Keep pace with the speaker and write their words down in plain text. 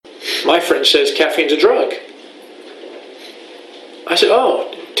My friend says caffeine's a drug. I said,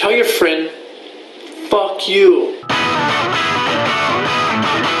 oh, tell your friend, fuck you. I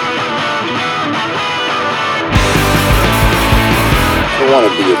don't want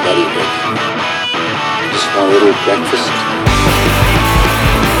to be your buddy, Rick. I just want a little breakfast.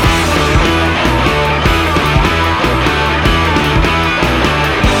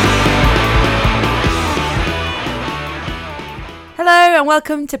 Hello and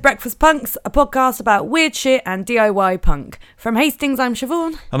welcome to Breakfast Punks, a podcast about weird shit and DIY punk. From Hastings, I'm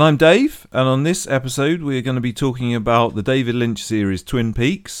Siobhan. And I'm Dave, and on this episode we're going to be talking about the David Lynch series Twin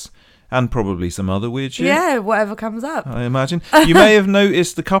Peaks, and probably some other weird shit. Yeah, whatever comes up. I imagine. You may have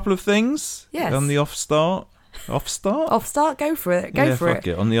noticed a couple of things on the off-start. Off-start? Off-start? Go for it. Go for it.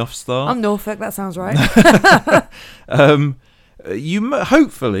 On the off-start. I'm Norfolk, that sounds right. You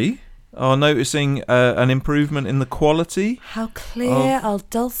hopefully are noticing an improvement in the quality. How clear our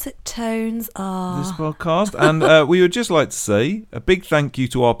dulcet tones are. This podcast. And we would just like to say a big thank you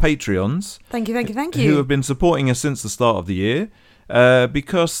to our Patreons. Thank you. Who have been supporting us since the start of the year,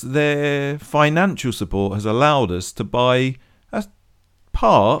 because their financial support has allowed us to buy a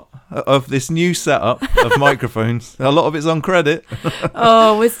part of this new setup of microphones. A lot of it's on credit.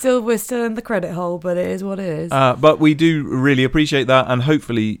 Oh, we're still in the credit hole, but it is what it is. But we do really appreciate that, and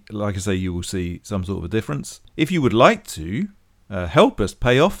hopefully, like I say, you will see some sort of a difference. If you would like to help us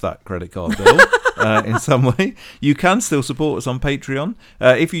pay off that credit card bill in some way, you can still support us on Patreon.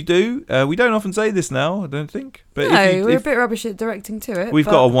 If you do, we don't often say this now, I don't think. But we're a bit rubbish at directing to it. We've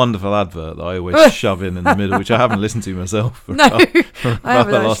got a wonderful advert that I always shove in the middle, which I haven't listened to myself for about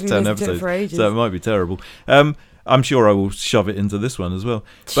the last 10 episodes, so it might be terrible. I'm sure I will shove it into this one as well.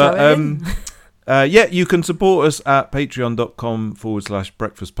 You can support us at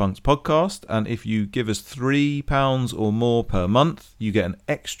patreon.com/breakfastpunkspodcast, and if you give us £3 or more per month, you get an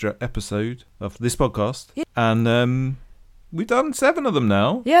extra episode of this podcast. Yeah. And we've done 7 of them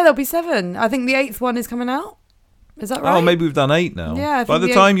now. Yeah, there'll be 7. I think the 8th one is coming out. Is that right? Oh, maybe we've done 8 now. Yeah. By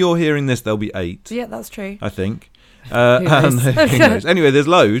the time you're hearing this, there'll be 8. Yeah, that's true. I think. Who knows? Who knows? Anyway, there's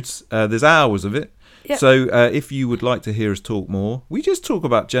loads. There's hours of it. Yep. So if you would like to hear us talk more, we just talk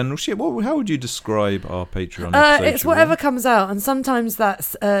about general shit. How would you describe our Patreon episode? It's whatever comes out, and sometimes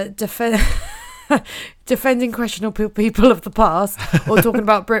that's defending questionable people of the past, or talking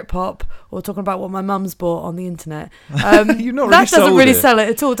about Britpop, or talking about what my mum's bought on the internet. You've not really that doesn't really it. sell it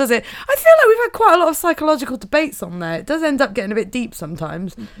at all, does it? I feel like we've had quite a lot of psychological debates on there. It does end up getting a bit deep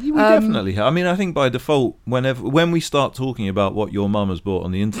sometimes. We definitely have. I mean, I think by default, when we start talking about what your mum has bought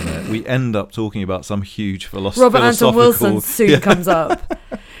on the internet, we end up talking about some huge philosophical... Robert Anton Wilson soon comes up.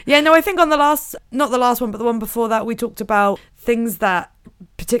 Yeah, no, I think on not the last one, but the one before that, we talked about things that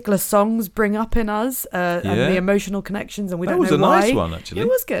particular songs bring up in us, and the emotional connections, and we don't know why. That was a nice one, actually. It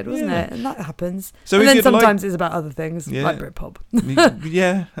was good, wasn't it? And that happens. So and then sometimes it's about other things, like Britpop.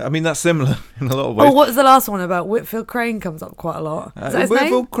 Yeah, I mean, that's similar in a lot of ways. Oh, what was the last one about? Whitfield Crane comes up quite a lot. Is that his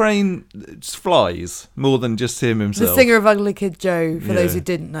Whitfield name? Crane flies more than just him himself. The singer of Ugly Kid Joe, for those who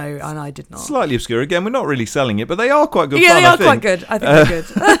didn't know, and I did not. Slightly obscure. Again, we're not really selling it, but they are quite good fun, Yeah, they are I think. quite good. I think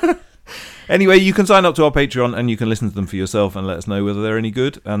they're good. Anyway, you can sign up to our Patreon and you can listen to them for yourself and let us know whether they're any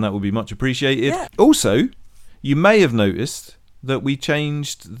good, and that would be much appreciated. Yeah. Also, you may have noticed that we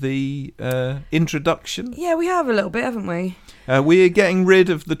changed the introduction. Yeah, we have a little bit, haven't we? We're getting rid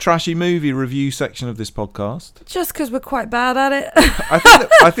of the trashy movie review section of this podcast. Just because we're quite bad at it.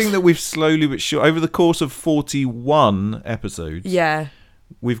 I think that we've slowly but surely, over the course of 41 episodes,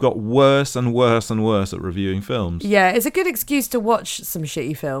 we've got worse and worse and worse at reviewing films. Yeah, it's a good excuse to watch some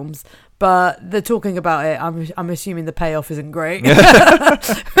shitty films, but the talking about it, I'm assuming the payoff isn't great. So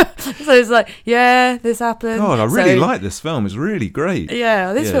it's like, this happened. God, I really like this film. It's really great.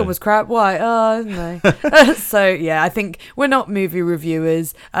 Yeah, this film was crap. Why? Oh, isn't they? So, yeah, I think we're not movie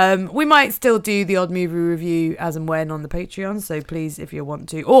reviewers. We might still do the odd movie review as and when on the Patreon, so please, if you want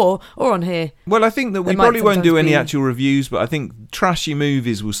to, or on here. Well, I think that we probably won't do any actual reviews, but I think trashy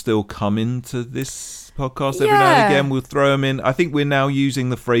movies will still come into this podcast every now and again. We'll throw them in. I think we're now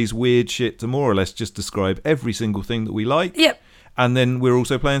using the phrase weird shit to more or less just describe every single thing that we like. Yep. And then we're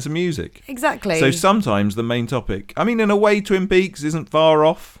also playing some music. Exactly. So sometimes the main topic, I mean, in a way, Twin Peaks isn't far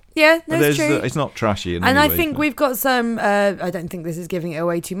off. Yeah, that's true. It's not trashy in any way. And I think we've got some, I don't think this is giving it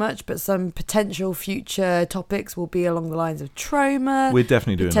away too much, but some potential future topics will be along the lines of trauma. We're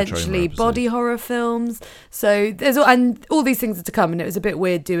definitely doing potentially a trauma body horror films. So there's all these things are to come, and it was a bit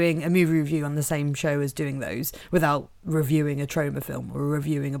weird doing a movie review on the same show as doing those without reviewing a trauma film or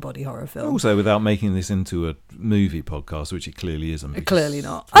reviewing a body horror film. Also, without making this into a movie podcast, which it clearly isn't. Clearly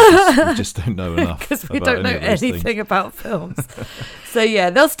not. We just don't know enough. Because we don't know anything about films. So yeah,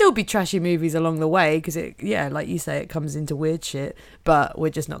 there'll still still be trashy movies along the way because like you say, it comes into weird shit. But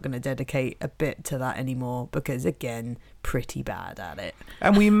we're just not going to dedicate a bit to that anymore because, again, pretty bad at it.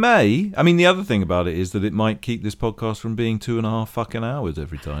 And we may. I mean, the other thing about it is that it might keep this podcast from being 2.5 fucking hours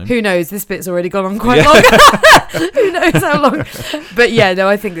every time. Who knows? This bit's already gone on quite long. Who knows how long? But yeah, no,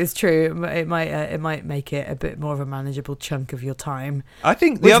 I think it's true. It might make it a bit more of a manageable chunk of your time. I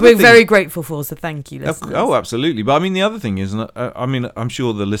think which we're very grateful for. So thank you, listeners. Oh, absolutely. But I mean, the other thing is, I mean, I'm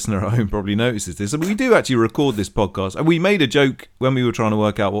sure the listener at home probably notices this. We do actually record this podcast, and we made a joke when we were trying to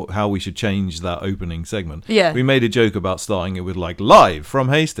work out how we should change that opening segment. Yeah, we made a joke about starting it with like live from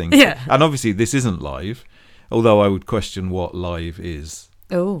Hastings. Yeah, and obviously this isn't live, although I would question what live is.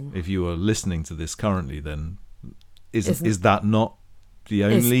 Oh, if you are listening to this currently, then is that not the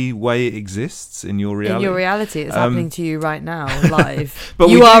only way it exists in your reality? In your reality, it's happening to you right now, live. But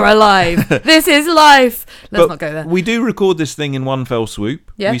you are alive. This is life. Let's not go there. We do record this thing in one fell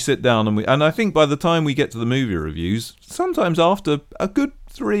swoop. Yeah. We sit down and I think by the time we get to the movie reviews, sometimes after a good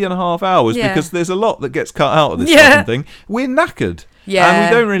 3.5 hours, because there's a lot that gets cut out of this fucking thing, we're knackered. Yeah. And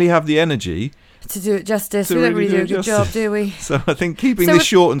we don't really have the energy to do it justice. We don't really do a good job, do we? So I think keeping this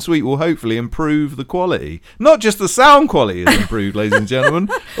short and sweet will hopefully improve the quality. Not just the sound quality is improved, ladies and gentlemen,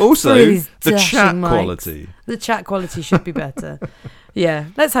 also the chat quality. The chat quality should be better. Yeah,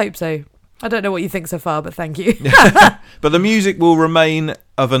 let's hope so. I don't know what you think so far, but thank you. But the music will remain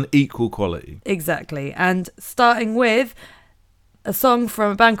of an equal quality. Exactly. And starting with a song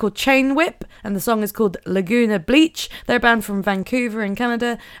from a band called Chain Whip, and the song is called Laguna Bleach. They're a band from Vancouver in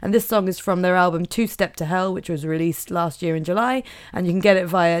Canada, and this song is from their album Two Step to Hell, which was released last year in July, and you can get it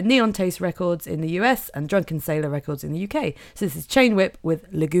via Neon Taste Records in the US and Drunken Sailor Records in the UK. So this is Chain Whip with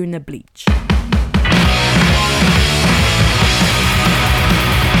Laguna Bleach.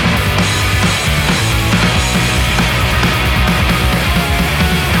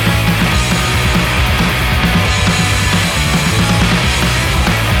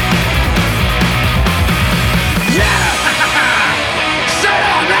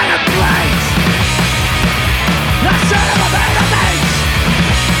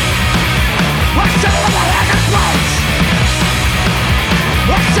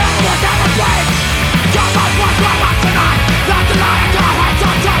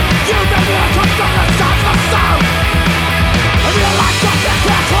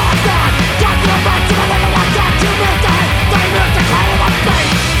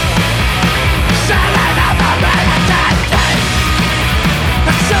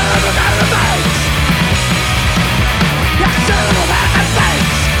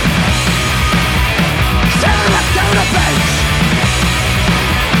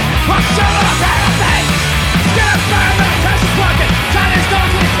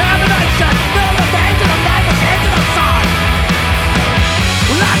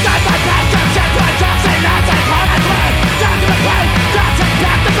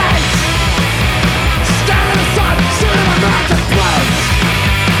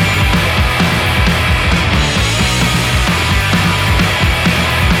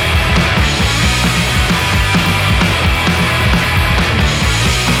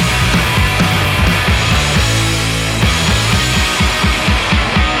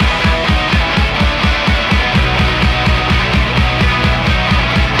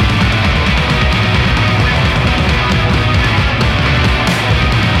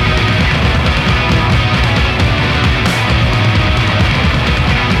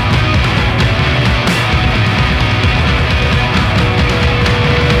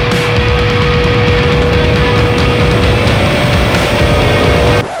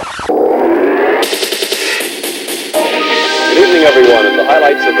 Everyone, and the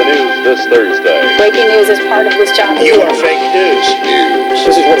highlights of the news this Thursday. Breaking news is part of this job. You are fake news.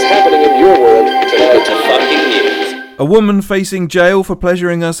 This is what's happening in your world tonight. It's fucking news. A woman facing jail for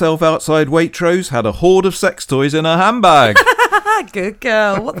pleasuring herself outside Waitrose had a hoard of sex toys in her handbag. Good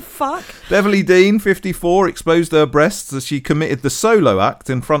girl. What the fuck? Beverly Dean, 54, exposed her breasts as she committed the solo act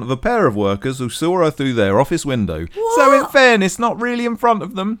in front of a pair of workers who saw her through their office window. What? So in fairness, not really in front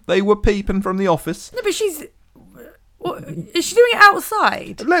of them. They were peeping from the office. No, but she's... What, is she doing it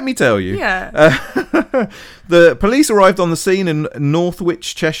outside? Let me tell you. Yeah. The police arrived on the scene in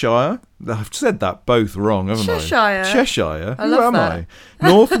Northwich, Cheshire. I've said that both wrong, haven't Cheshire. I? Cheshire. I love Who am that. I?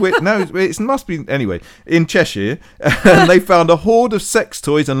 Northwich. No, it must be anyway. In Cheshire, and they found a hoard of sex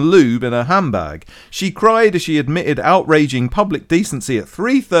toys and lube in her handbag. She cried as she admitted outraging public decency at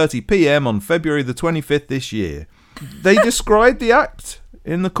 3:30 p.m. on February the 25th this year. They described the act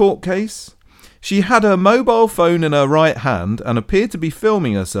in the court case. She had her mobile phone in her right hand and appeared to be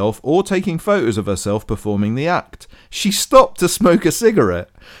filming herself or taking photos of herself performing the act. She stopped to smoke a cigarette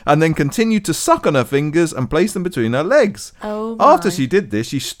and then continued to suck on her fingers and place them between her legs. Oh my. After she did this,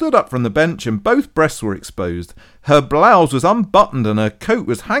 she stood up from the bench and both breasts were exposed. Her blouse was unbuttoned and her coat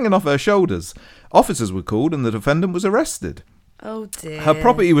was hanging off her shoulders. Officers were called and the defendant was arrested. Oh dear. Her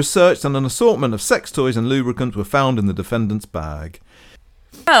property was searched and an assortment of sex toys and lubricants were found in the defendant's bag.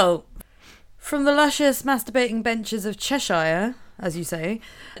 Well, from the luscious masturbating benches of Cheshire, as you say,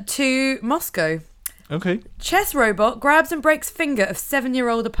 to Moscow. Okay. Chess robot grabs and breaks finger of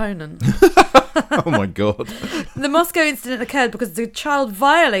 7-year-old opponent. Oh my God. The Moscow incident occurred because the child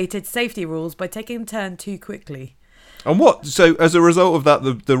violated safety rules by taking a turn too quickly. And what? So as a result of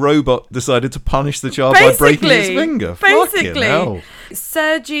that, the robot decided to punish the child by breaking his finger? Fucking Basically. hell.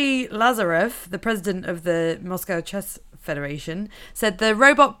 Sergei Lazarev, the president of the Moscow Chess Federation, said the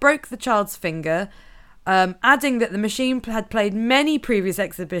robot broke the child's finger, adding that the machine had played many previous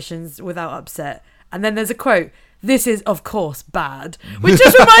exhibitions without upset. And then there's a quote, "This is, of course, bad," which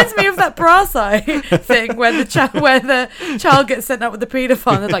just reminds me of that Brass Eye thing where the child gets sent out with the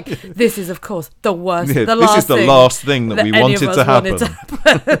paedophile. And they're like, "This is, of course, the worst. Yeah, the this last is the thing last thing that we any wanted of to us happen."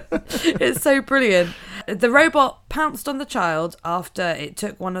 happen." It's so brilliant. The robot pounced on the child after it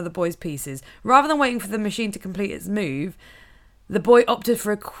took one of the boy's pieces. Rather than waiting for the machine to complete its move, the boy opted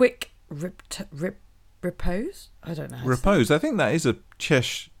for a quick repose? I don't know. Repose. I think that is a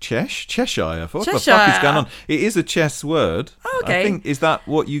Cheshire. What the fuck is Cheshire. going on? It is a chess word. Oh, okay. I think, is that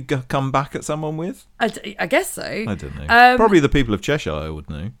what you come back at someone with? I guess so. I don't know. Probably the people of Cheshire would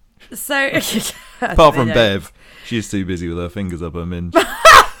know. So, Apart from Bev. She's too busy with her fingers up her minge.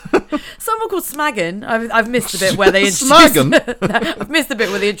 Someone called Smaggin. I've missed the bit where they introduced. I've missed the bit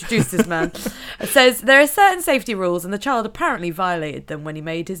where they introduced this man. It says there are certain safety rules, and the child apparently violated them when he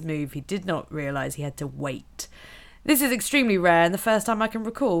made his move. He did not realise he had to wait. This is extremely rare, and the first time I can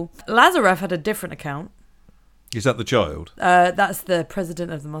recall. Lazarev had a different account. Is that the child? That's the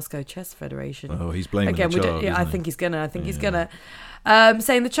president of the Moscow Chess Federation. Oh, he's blaming Again, the child. I think he's gonna.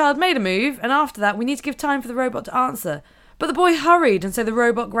 Saying the child made a move, and after that, we need to give time for the robot to answer. But the boy hurried, and so the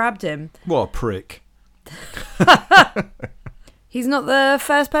robot grabbed him. What a prick. He's not the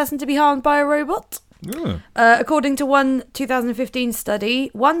first person to be harmed by a robot. Yeah. According to one 2015 study,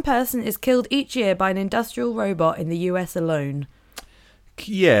 one person is killed each year by an industrial robot in the US alone.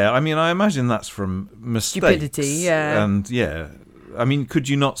 Yeah, I mean, I imagine that's from mistakes. Stupidity, yeah. And, yeah, I mean, could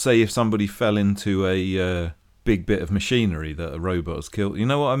you not say if somebody fell into a big bit of machinery that a robot has killed? You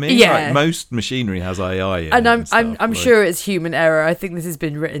know what I mean? Yeah. Like, most machinery has AI in And it I'm stuff, sure it's human error. I think this has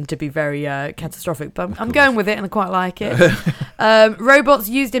been written to be very catastrophic, but I'm going with it and I quite like it. Robots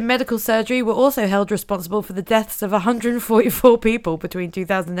used in medical surgery were also held responsible for the deaths of 144 people between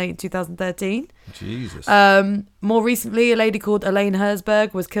 2008 and 2013. Jesus. More recently, a lady called Elaine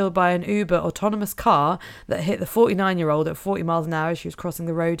Herzberg was killed by an Uber autonomous car that hit the 49-year-old at 40 miles an hour as she was crossing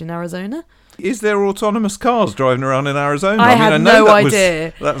the road in Arizona. Is there autonomous cars driving around in Arizona? I had know no that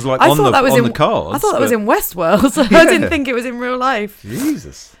idea. That was like I on thought that was the in cards. I thought that was but- in Westworld. So I Yeah. didn't think it was in real life.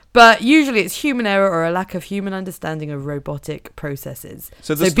 Jesus. But usually it's human error or a lack of human understanding of robotic processes.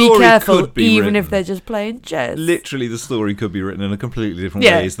 So the be story careful, could be even written. if they're just playing chess. Literally, the story could be written in a completely different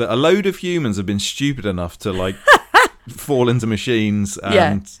Yeah. way. Is that a load of humans have been stupid enough to, like, fall into machines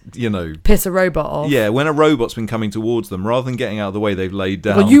and, you know... Piss a robot off. Yeah, when a robot's been coming towards them, rather than getting out of the way, they've laid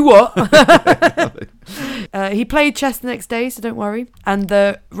down. Well, you what? He played chess the next day, so don't worry. And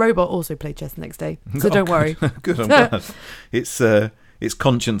the robot also played chess the next day, so don't worry. Good, I'm glad. Its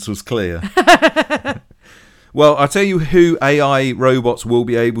conscience was clear. Well, I'll tell you who AI robots will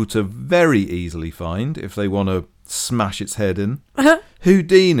be able to very easily find if they want to smash its head in.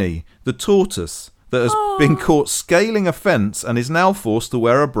 Houdini, the tortoise that has been caught scaling a fence and is now forced to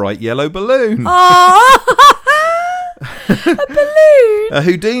wear a bright yellow balloon. A balloon! A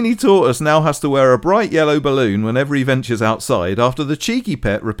Houdini tortoise now has to wear a bright yellow balloon whenever he ventures outside after the cheeky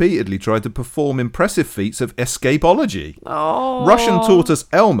pet repeatedly tried to perform impressive feats of escapology. Oh. Russian tortoise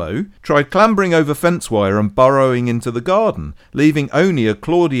Elmo tried clambering over fence wire and burrowing into the garden, leaving only a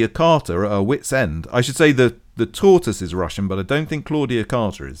Claudia Carter at her wit's end. I should say the tortoise is Russian, but I don't think Claudia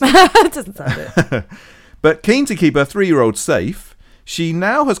Carter is. Doesn't sound it. But keen to keep her 3-year-old safe, she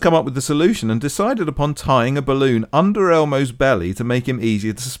now has come up with the solution and decided upon tying a balloon under Elmo's belly to make him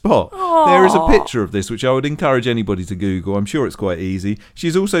easier to spot. There is a picture of this, which I would encourage anybody to Google. I'm sure it's quite easy.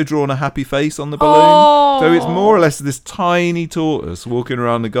 She's also drawn a happy face on the balloon. So it's more or less this tiny tortoise walking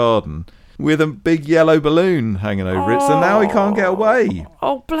around the garden. with a big yellow balloon hanging over it, so now he can't get away.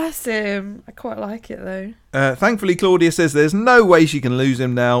 Oh, bless him. I quite like it, though. Thankfully, Claudia says there's no way she can lose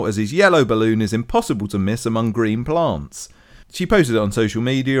him now, as his yellow balloon is impossible to miss among green plants. She posted it on social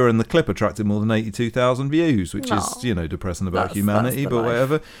media, and the clip attracted more than 82,000 views, which is, depressing about humanity, but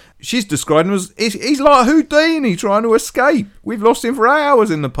whatever. She's described him as, he's like Houdini trying to escape. We've lost him for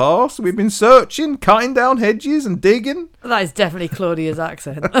hours in the past. We've been searching, cutting down hedges and digging. That is definitely Claudia's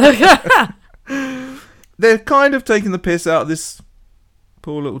accent. They're kind of taking the piss out of this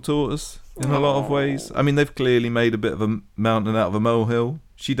poor little tortoise in a lot of ways. I mean, they've clearly made a bit of a mountain out of a molehill.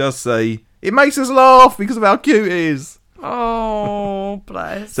 She does say, it makes us laugh because of how cute it is. Oh,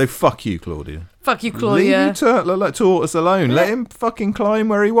 bless. So fuck you, Claudia. Fuck you, Claudia. Leave your tortoise alone. Let him fucking climb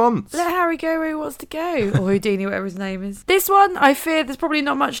where he wants. Let Harry go where he wants to go. Or Houdini, whatever his name is. This one, I fear there's probably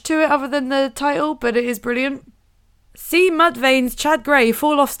not much to it other than the title, but it is brilliant. See Mudvayne's Chad Gray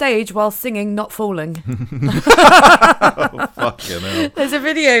fall off stage while singing Not Falling. Oh, fucking hell. There's a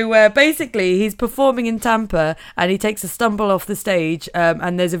video where basically he's performing in Tampa and he takes a stumble off the stage,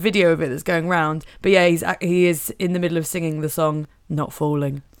 and there's a video of it that's going round. But yeah, he is in the middle of singing the song Not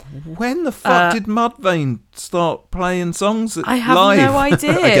Falling. When the fuck did Mudvayne start playing songs I have live no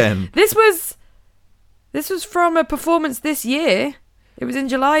idea. again? This was from a performance this year. It was in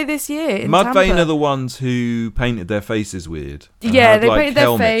July this year in Mudvayne Tampa. are the ones who painted their faces weird. Yeah, had, they like, painted their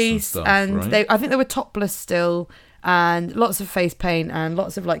helmets face, and stuff, right? I think they were topless still, and lots of face paint and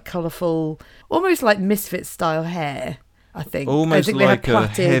lots of like colourful, almost like Misfits style hair. I think Almost I think like they had a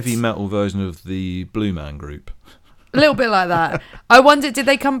plaited, heavy metal version of the Blue Man Group. a little bit like that. I wondered, did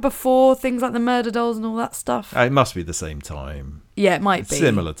they come before things like the Murder Dolls and all that stuff? It must be the same time. Yeah, it might be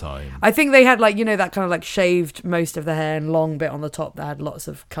Similar time. I think they had like, that kind of like shaved most of the hair and long bit on the top that had lots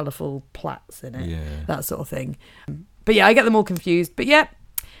of colourful plaits in it. Yeah. That sort of thing. But yeah, I get them all confused. But yeah,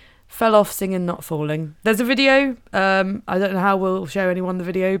 fell off singing Not Falling. There's a video. I don't know how we'll show anyone the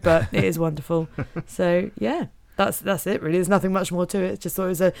video, but it is wonderful. So yeah, that's it really. There's nothing much more to it. Just thought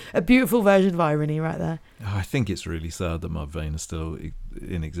it was a beautiful version of irony right there. Oh, I think it's really sad that Mudvayne is still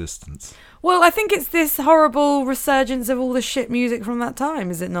in existence. Well, I think it's this horrible resurgence of all the shit music from that time,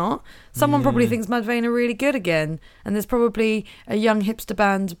 is it not? Someone probably thinks Mudvayne are really good again, and there's probably a young hipster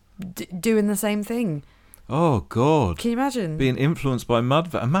band doing the same thing. Oh, God. Can you imagine? Being influenced by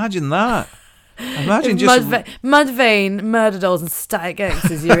Mudvayne. Imagine that. Imagine just... Mudvayne, Murder Dolls and Static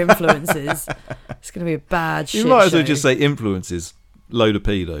X as your influences. It's going to be a bad shit You might as well show. just say influences. Load of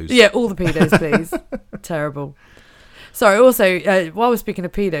pedos. Yeah, all the pedos, please. Terrible. Sorry, also, while we're speaking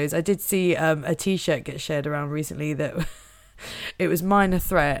of pedos, I did see a T-shirt get shared around recently that it was Minor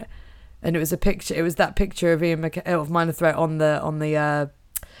Threat, and it was a picture. It was that picture of of Minor Threat on the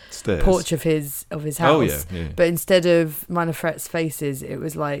Stairs. porch of his house. Oh, yeah. But instead of Minor Threat's faces, it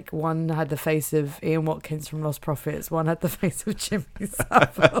was like one had the face of Ian Watkins from Lost Prophets, one had the face of Jimmy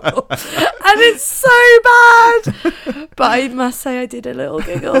Savile. And it's so bad. But I must say I did a little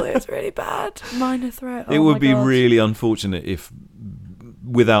giggle. It was really bad. Minor Threat. It would be really unfortunate if,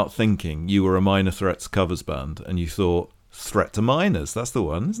 without thinking, you were a Minor Threats covers band and you thought, Threat to Minors, that's the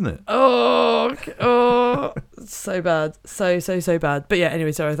one, isn't it? Oh, so bad. So bad. But yeah,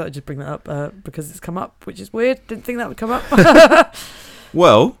 anyway, sorry, I thought I'd just bring that up because it's come up, which is weird. Didn't think that would come up.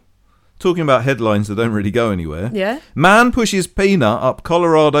 Well, talking about headlines that don't really go anywhere. Yeah. Man pushes peanut up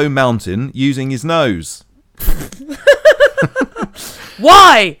Colorado mountain using his nose.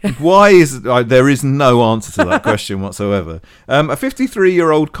 Why? Why is there is no answer to that question whatsoever. A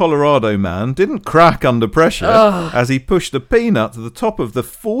 53-year-old Colorado man didn't crack under pressure as he pushed a peanut to the top of the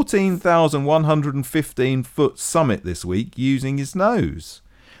 14,115-foot summit this week using his nose.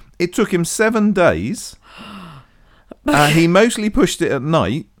 It took him 7 days. He mostly pushed it at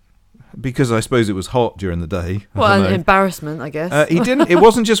night because I suppose it was hot during the day. Well, an embarrassment, I guess. He didn't. It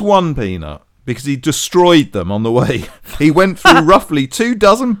wasn't just one peanut. Because he destroyed them on the way. He went through roughly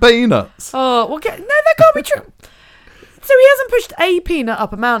 24 peanuts. Oh, well, no, that can't be true. So he hasn't pushed a peanut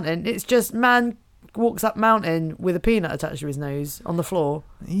up a mountain. It's just man walks up mountain with a peanut attached to his nose on the floor.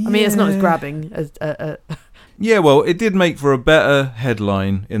 Yeah. I mean, it's not as grabbing as... Yeah, well, it did make for a better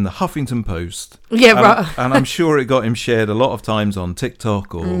headline in the Huffington Post. Yeah, right. And I'm sure it got him shared a lot of times on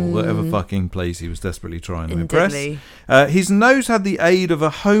TikTok or whatever fucking place he was desperately trying to impress. His nose had the aid of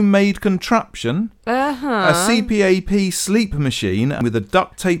a homemade contraption, a CPAP sleep machine with a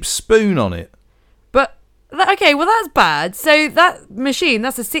duct tape spoon on it. But, okay, well, that's bad. So that machine,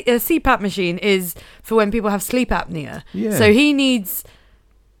 that's a CPAP machine, is for when people have sleep apnea. Yeah. So he needs...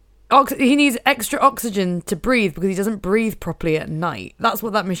 he needs extra oxygen to breathe because he doesn't breathe properly at night. That's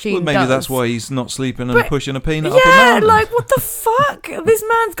what that machine Well, maybe does. that's why he's not sleeping and pushing a peanut up a Yeah, mountain. like, what the fuck? This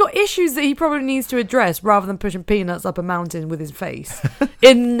man's got issues that he probably needs to address rather than pushing peanuts up a mountain with his face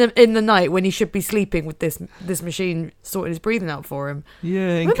in the night when he should be sleeping with this machine sorting his breathing out for him.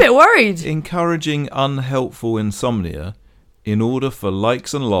 Yeah, I'm a bit worried. encouraging unhelpful insomnia in order for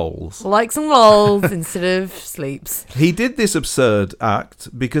likes and lols. Likes and lols instead of sleeps. He did this absurd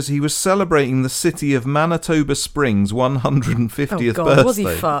act because he was celebrating the city of Manitoba Springs' 150th Oh, God, birthday.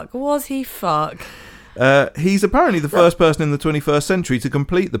 Was he fuck? He's apparently the first person in the 21st century to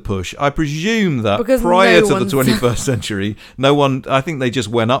complete the push. I presume that Because prior no to the one's- 21st century, no one, I think they just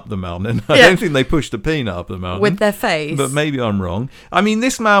went up the mountain. I Yeah. don't think they pushed a peanut up the mountain. With their face. But maybe I'm wrong. I mean,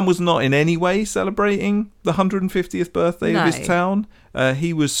 this man was not in any way celebrating the 150th birthday of his No. town.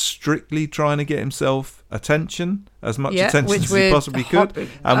 He was strictly trying to get himself attention, as much Yeah, attention which as he we're possibly could,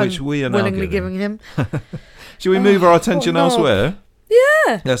 and which we are now willingly giving. giving him. Shall we move our attention no. elsewhere?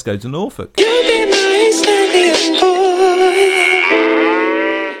 Yeah. Let's go to Norfolk.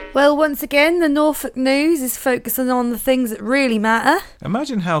 Well, once again, the Norfolk news is focusing on the things that really matter.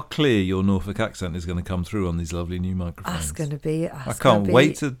 Imagine how clear your Norfolk accent is going to come through on these lovely new microphones. That's going to be... I can't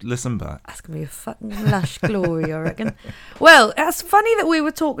wait to listen back. That's going to be a fucking lush glory, I reckon. Well, it's funny that we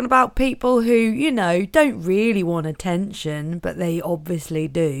were talking about people who, you know, don't really want attention, but they obviously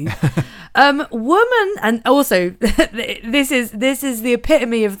do. Woman, and also, this is the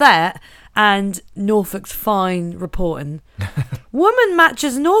epitome of that, and Norfolk's fine reporting. Woman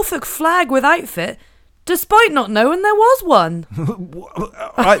matches Norfolk flag with outfit despite not knowing there was one.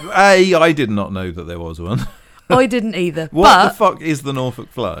 I did not know that there was one. I didn't either. What the fuck is the Norfolk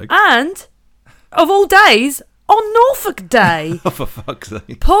flag? And, of all days, on Norfolk Day, Oh, for fuck's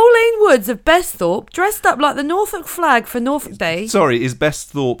sake. Pauline Woods of Besthorpe dressed up like the Norfolk flag for Norfolk Day. Sorry, is Best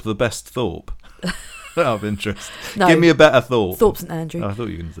Thorpe the best Thorpe? Out of interest. No. Give me a better Thorpe. Thorpe St Andrew. Oh, I thought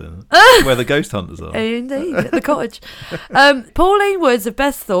you were going to say that. Where the ghost hunters are. Indeed, at the cottage. Pauline Woods of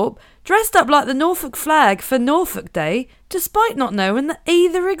Besthorpe dressed up like the Norfolk flag for Norfolk Day, despite not knowing that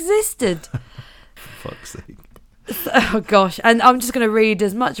either existed. For fuck's sake. Oh gosh, and I'm just going to read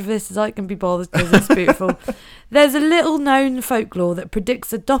as much of this as I can be bothered because it's beautiful. There's a little known folklore that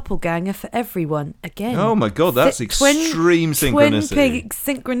predicts a doppelganger for everyone. Again. Oh my God, that's extreme synchronicity. Twin pig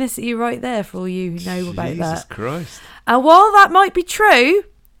synchronicity right there for all you who know about that. Jesus Christ. And while that might be true,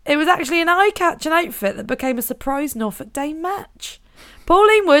 it was actually an eye-catching outfit that became a surprise Norfolk Day match.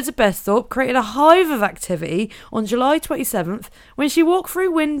 Pauline Woods of Besthorpe created a hive of activity on July 27th when she walked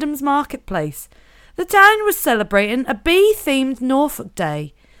through Wyndham's marketplace. The town was celebrating a bee-themed Norfolk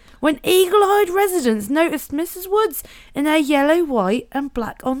Day when eagle-eyed residents noticed Mrs. Woods in her yellow, white and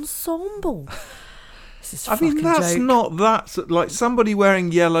black ensemble. This is I mean, fucking that's joke. not that... Like, somebody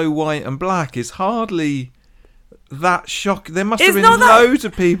wearing yellow, white and black is hardly that shock. There must have It's been not that- loads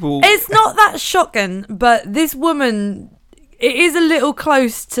of people... It's not that shocking, but this woman, it is a little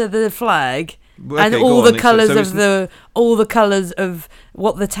close to the flag, and Okay, all go the on. colours So it's- all the colours of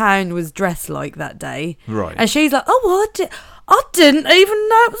what the town was dressed like that day. Right. And she's like, "Oh, I didn't even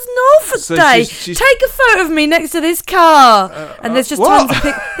know it was Norfolk So Day. she's- Take a photo of me next to this car." And there's just what? tons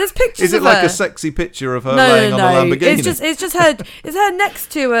of there's pictures Is it of like her. a sexy picture of her No, laying on a Lamborghini? It's just her. It's her next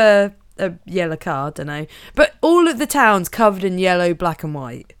to a yellow car. I don't know, but all of the town's covered in yellow, black, and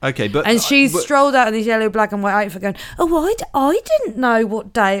white. Okay, but... And she's but- strolled out in this yellow, black, and white outfit, going, "Oh, I didn't know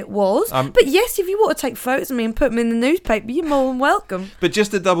what day it was. But yes, if you want to take photos of me and put them in the newspaper, you're more than welcome." But just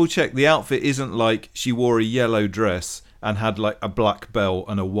to double check, the outfit isn't like she wore a yellow dress and had like a black belt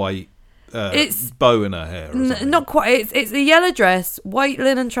and a white It's- bow in her hair. Or something. Not quite. It's a yellow dress, white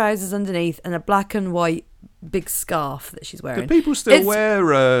linen trousers underneath, and a black and white big scarf that she's wearing. Do people still It's-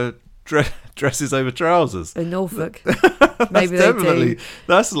 wear dresses over trousers? in Norfolk? That's Maybe they definitely. do.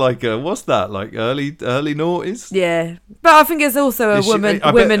 That's like what's that? Like early noughties? Yeah, but I think it's also Is she- I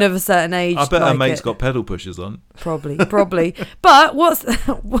bet- women of a certain age. I bet her like mate's it. got pedal pushers on. Probably. But what's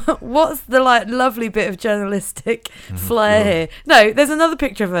the like lovely bit of journalistic flair here? No, there's another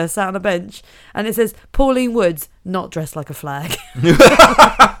picture of her sat on a bench, and it says Pauline Woods not dressed like a flag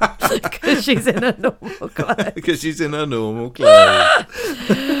because she's in a normal clothes. Because she's in her normal clothes.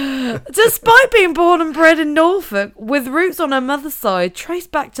 Despite being born and bred in Norfolk, with roots on her mother's side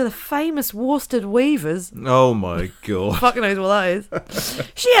traced back to the famous worsted weavers. Oh my God. Fuck knows what that is.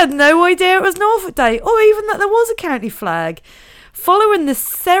 She had no idea it was Norfolk Day, or even that there was a county flag. Following the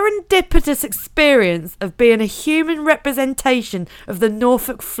serendipitous experience of being a human representation of the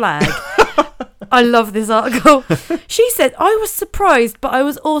Norfolk flag, I love this article. She said, "I was surprised, but I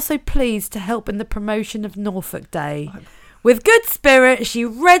was also pleased to help in the promotion of Norfolk Day. With good spirit, she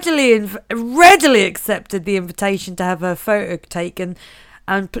readily accepted the invitation to have her photo taken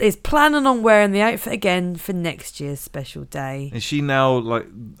and is planning on wearing the outfit again for next year's special day. Is she now like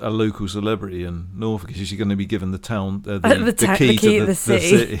a local celebrity in Norfolk? Is she going to be given the town the key key to the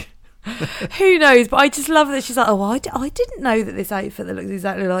city? Who knows? But I just love that she's like, oh, I didn't know that this outfit that looks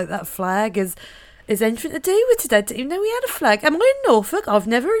exactly like that flag is anything to do with today. Didn't even know we had a flag. Am I in Norfolk? I've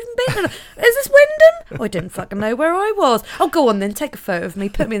never even been. Is this Wyndham? I didn't fucking know where I was. Oh, go on then, take a photo of me,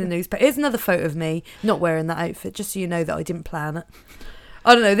 put me in the newspaper. Here's another photo of me not wearing that outfit, just so you know that I didn't plan it.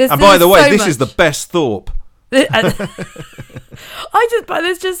 I don't know. And by the way, this is the best Thorpe. There's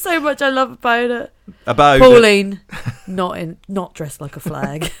just so much I love about it. About Pauline, not dressed like a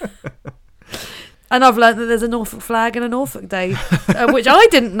flag. And I've learned that there's a Norfolk flag and a Norfolk Day, which I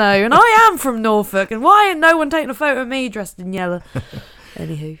didn't know. And I am from Norfolk. And why ain't no one taking a photo of me dressed in yellow?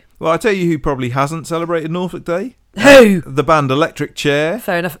 Anywho. Well, I'll tell you who probably hasn't celebrated Norfolk Day. Who? The band Electric Chair.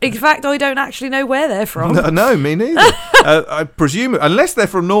 Fair enough. In fact, I don't actually know where they're from. No, me neither. I presume, unless they're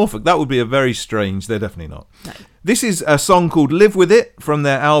from Norfolk, that would be a very strange. They're definitely not. No. This is a song called Live With It from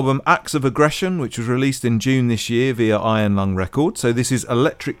their album Acts of Aggression, which was released in June this year via Iron Lung Records. So this is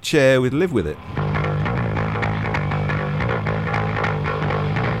Electric Chair with Live With It.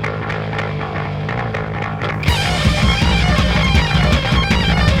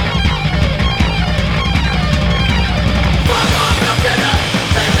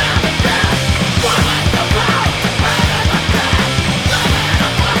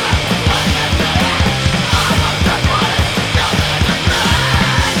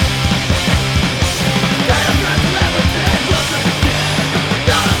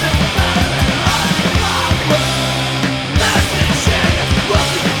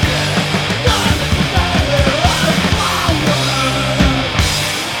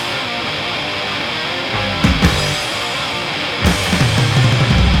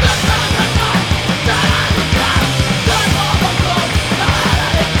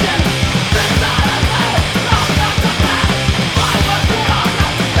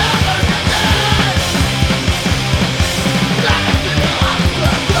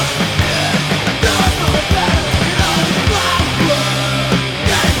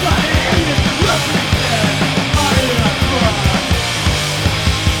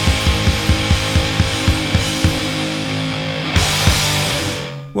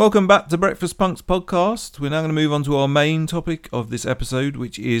 Welcome back to Breakfast Punks podcast. We're now going to move on to our main topic of this episode,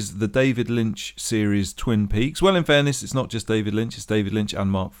 which is the David Lynch series Twin Peaks. Well, in fairness, it's not just David Lynch, it's David Lynch and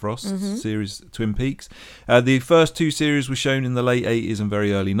Mark Frost series Twin Peaks. The first two series were shown in the late 80s and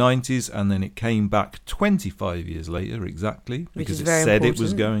very early 90s, and then it came back 25 years later, exactly, because it said it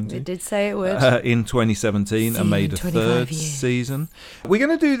was going to. It did say it would. In 2017 and made a third season. We're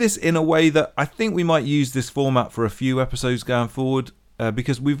going to do this in a way that I think we might use this format for a few episodes going forward.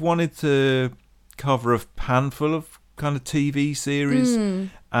 Because we've wanted to cover a handful of kind of TV series, and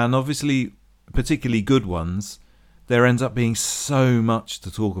obviously particularly good ones. There ends up being so much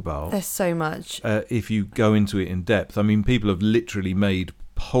to talk about. There's so much. If you go into it in depth. I mean, people have literally made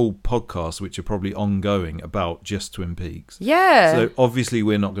whole podcasts which are probably ongoing about just Twin Peaks. Yeah. So obviously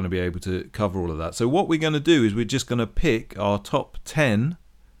we're not going to be able to cover all of that. So what we're going to do is we're just going to pick our top 10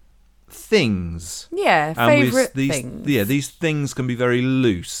 things. Yeah, favourite things. Yeah, these things can be very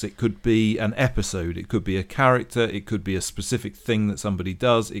loose. It could be an episode, it could be a character, it could be a specific thing that somebody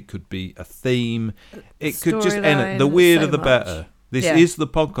does, it could be a theme, it could just end. The weirder the better. This is the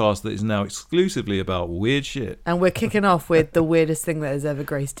podcast that is now exclusively about weird shit. And we're kicking off with the weirdest thing that has ever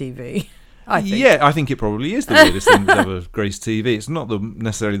graced TV. I think. Yeah, I think it probably is the weirdest thing that's ever graced TV. It's not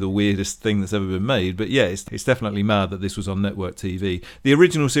necessarily the weirdest thing that's ever been made, but yeah, it's definitely mad that this was on network TV. The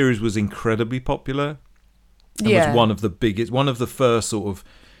original series was incredibly popular. It was one of the biggest, one of the first sort of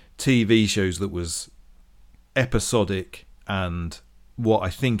TV shows that was episodic and what I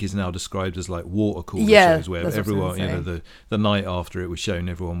think is now described as like water cooler shows, where everyone, you know, the night after it was shown,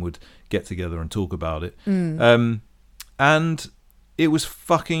 everyone would get together and talk about it. And it was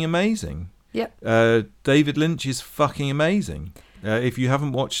fucking amazing. Yep. David Lynch is fucking amazing. If you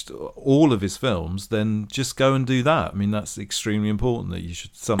haven't watched all of his films, then just go and do that. I mean, that's extremely important. That you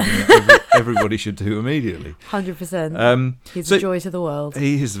should something that everybody should do immediately. 100%. He's a joy to the world.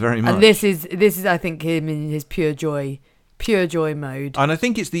 He is very much. And this is I think him in his pure joy mode. And I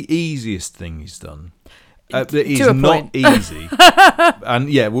think it's the easiest thing he's done. It's not easy. And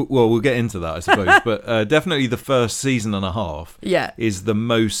yeah, we'll get into that, I suppose. But definitely the first season and a half is the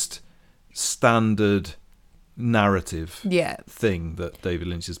most standard narrative Yeah. thing that David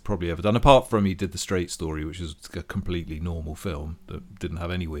Lynch has probably ever done. Apart from he did The Straight Story, which was a completely normal film that didn't have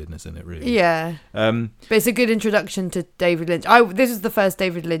any weirdness in it, really. Yeah. Um, But it's a good introduction to David Lynch. This is the first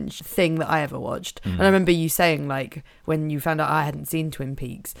David Lynch thing that I ever watched. And I remember you saying, like, when you found out I hadn't seen Twin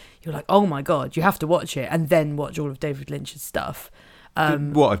Peaks, you were like, oh my God, you have to watch it and then watch all of David Lynch's stuff.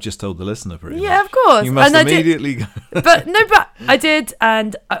 what I've just told the listener, pretty much. Yeah, of course. You must And I did- immediately go. but I did,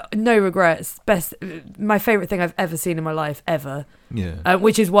 and no regrets. My favourite thing I've ever seen in my life, ever. Yeah.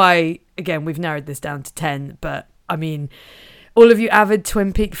 Which is why, again, we've narrowed this down to 10. But, I mean, all of you avid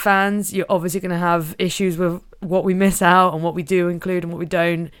Twin Peaks fans, you're obviously going to have issues with what we miss out and what we do include and what we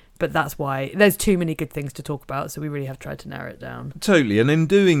don't. But that's why there's too many good things to talk about, so we really have tried to narrow it down. Totally. And in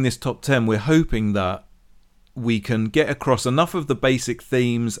doing this top 10, we're hoping that we can get across enough of the basic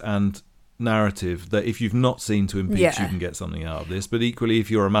themes and narrative that if you've not seen Twin Peaks, Yeah. you can get something out of this. But equally, if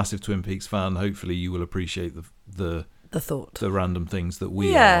you're a massive Twin Peaks fan, hopefully you will appreciate the thought. the random things that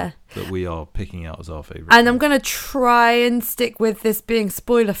we Yeah. are picking out as our favourite. And I'm going to try and stick with this being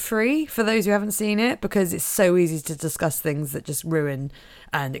spoiler free for those who haven't seen it, because it's so easy to discuss things that just ruin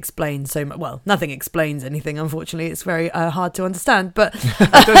and explain so much. Well, nothing explains anything, unfortunately. It's very hard to understand. But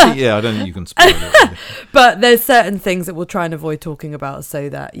I don't think you can spoil it. Really. but there's certain things that we'll try and avoid talking about, so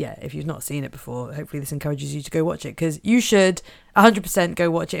that, yeah, if you've not seen it before, hopefully this encourages you to go watch it, because you should 100% go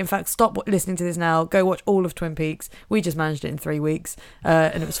watch it. In fact, stop listening to this now. Go watch all of Twin Peaks. We just managed it in 3 weeks,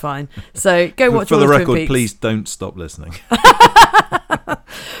 and it was fine. So go watch For all the of record, Twin Peaks. please don't stop listening.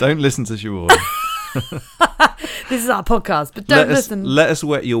 Don't listen to Siobhan. This is our podcast, but don't listen. Let us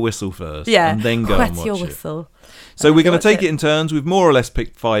wet your whistle first, Yeah, and then go wet and watch your it. whistle. So we're going watch to take it. it in turns. We've more or less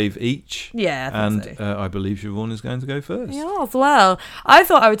picked 5 each. Yeah, I and think so. I believe Siobhan is going to go first. Yeah, as well. I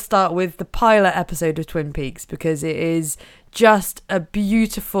thought I would start with the pilot episode of Twin Peaks, because it is just a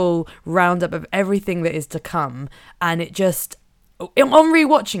beautiful roundup of everything that is to come. And it just, on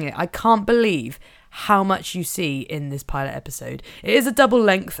rewatching it, I can't believe how much you see in this pilot episode. It is a double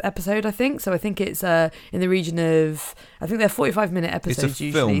length episode, I think. So I think it's in the region of, I think they're 45-minute episodes It's a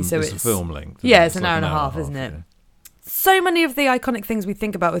usually. film. So it's a film length. Yeah, isn't it? it's an hour and a half, isn't it? Yeah. So many of the iconic things we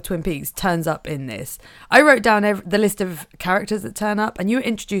think about with Twin Peaks turns up in this. I wrote down the list of characters that turn up, and you were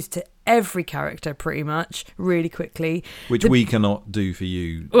introduced to every character pretty much really quickly. Which we cannot do for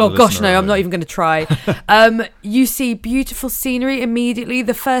you. Oh the gosh, listener no, at I'm not home. even going to try. You see beautiful scenery immediately.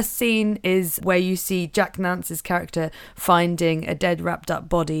 The first scene is where you see Jack Nance's character finding a dead, wrapped up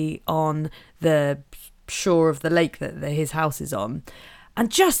body on the shore of the lake that his house is on. And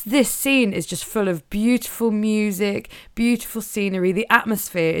just this scene is just full of beautiful music, beautiful scenery. The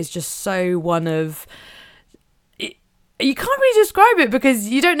atmosphere is just so one of... You can't really describe it, because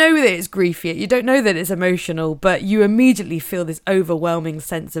you don't know that it's grief yet. You don't know that it's emotional, but you immediately feel this overwhelming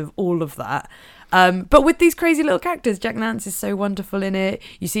sense of all of that. But with these crazy little characters, Jack Nance is so wonderful in it.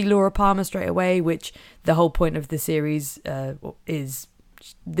 You see Laura Palmer straight away, which the whole point of the series is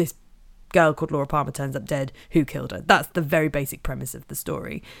this girl called Laura Palmer turns up dead. Who killed her? That's the very basic premise of the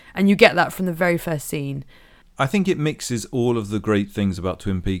story. And you get that from the very first scene. I think it mixes all of the great things about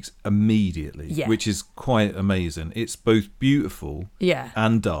Twin Peaks immediately, Yeah. which is quite amazing. It's both beautiful Yeah.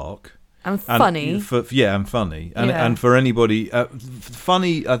 and dark. And funny. And funny. And Yeah. and for anybody,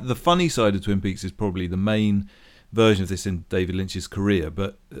 funny. The funny side of Twin Peaks is probably the main version of this in David Lynch's career.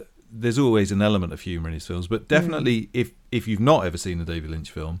 But there's always an element of humour in his films. But definitely, if you've not ever seen a David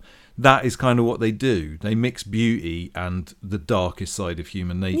Lynch film, that is kind of what they do. They mix beauty and the darkest side of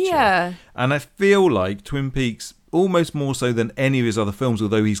human nature. Yeah. And I feel like Twin Peaks, almost more so than any of his other films,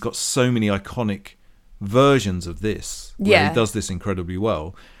 although he's got so many iconic versions of this, where Yeah. he does this incredibly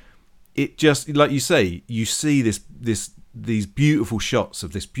well. It just, like you say, you see these beautiful shots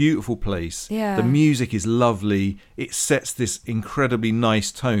of this beautiful place. Yeah. The music is lovely. It sets this incredibly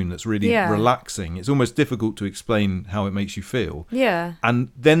nice tone that's really Yeah. relaxing. It's almost difficult to explain how it makes you feel. Yeah.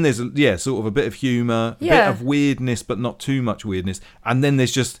 And then there's sort of a bit of humour, a bit Yeah. of weirdness, but not too much weirdness. And then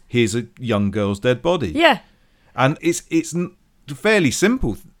there's just, here's a young girl's dead body. Yeah. And it's a fairly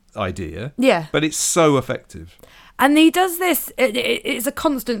simple idea, Yeah. but it's so effective. And he does this, it's a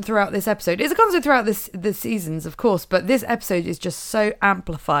constant throughout this episode. It's a constant throughout the seasons, of course, but this episode is just so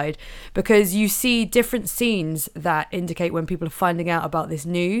amplified, because you see different scenes that indicate when people are finding out about this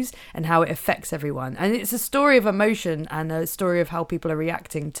news and how it affects everyone. And it's a story of emotion and a story of how people are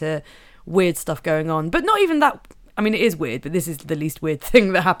reacting to weird stuff going on, but not even that I mean, it is weird, but this is the least weird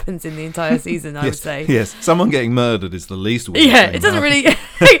thing that happens in the entire season, I would say. Yes, someone getting murdered is the least weird Yeah, thing it doesn't that really...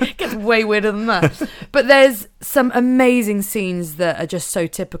 It gets way weirder than that. But there's some amazing scenes that are just so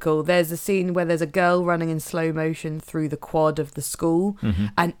typical. There's a scene where there's a girl running in slow motion through the quad of the school,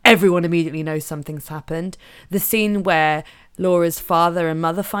 and everyone immediately knows something's happened. The scene where Laura's father and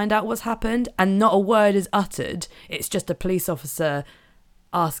mother find out what's happened, and not a word is uttered. It's just a police officer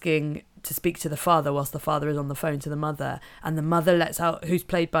asking to speak to the father whilst the father is on the phone to the mother, and the mother lets out, who's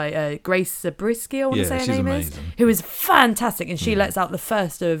played by Grace Zabriskie, I want to say her she's name amazing. is, who is fantastic, and she lets out the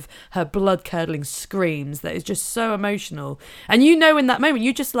first of her blood-curdling screams that is just so emotional. And you know in that moment,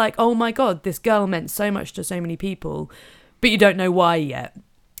 you're just like, oh my God, this girl meant so much to so many people, but you don't know why yet.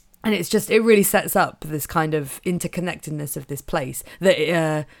 And it's just, it really sets up this kind of interconnectedness of this place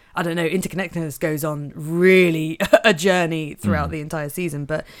that, I don't know, interconnectedness goes on really a journey throughout the entire season,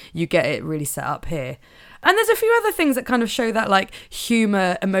 but you get it really set up here. And there's a few other things that kind of show that like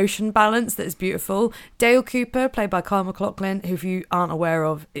humour, emotion balance that is beautiful. Dale Cooper, played by Kyle MacLachlan, who if you aren't aware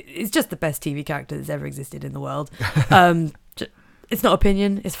of, is just the best TV character that's ever existed in the world. It's not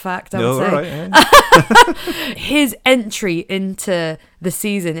opinion, it's fact, I would say. Right, yeah. His entry into the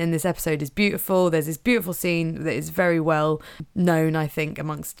season in this episode is beautiful. There's this beautiful scene that is very well known, I think,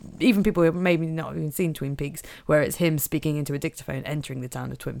 amongst even people who have maybe not even seen Twin Peaks, where it's him speaking into a dictaphone entering the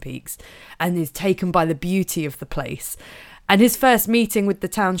town of Twin Peaks, and is taken by the beauty of the place. And his first meeting with the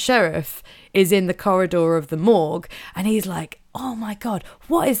town sheriff is in the corridor of the morgue, and he's like, oh my God,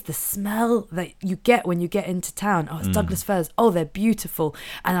 what is the smell that you get when you get into town? Oh, it's Douglas firs. Oh, they're beautiful.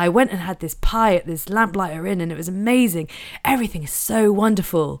 And I went and had this pie at this lamplighter inn, and it was amazing. Everything is so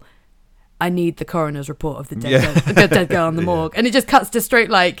wonderful. I need the coroner's report of the dead girl in the morgue. And it just cuts to straight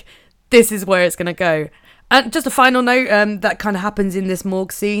like, this is where it's going to go. And just a final note, that kind of happens in this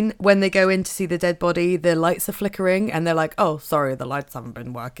morgue scene. When they go in to see the dead body, the lights are flickering and they're like, oh, sorry, the lights haven't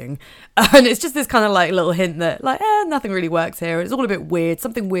been working. And it's just this kind of like little hint that like, nothing really works here. It's all a bit weird.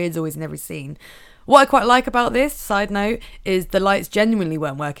 Something weird's always in every scene. What I quite like about this, side note, is the lights genuinely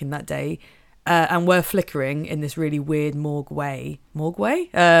weren't working that day and were flickering in this really weird morgue way. Morgue way?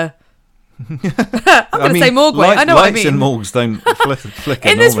 I'm going to say morgue way. I know what I mean. Lights in morgues don't flicker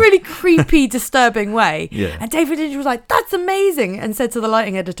in this normally. really creepy, disturbing way. Yeah. And David Lynch was like, that's amazing, and said to the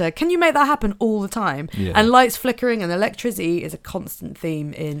lighting editor, can you make that happen all the time? Yeah. And lights flickering and electricity is a constant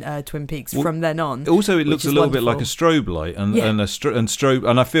theme in Twin Peaks from then on. Also, it looks which a is little bit like a wonderful. strobe light, and strobe.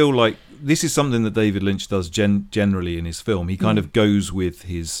 And I feel like this is something that David Lynch does generally in his film. He kind of goes with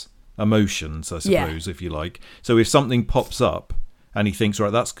his emotions, I suppose, if you like. So if something pops up and he thinks,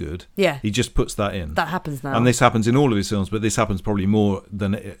 right, that's good, he just puts that in. That happens now. And this happens in all of his films, but this happens probably more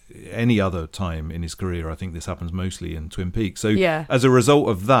than any other time in his career. I think this happens mostly in Twin Peaks. So as a result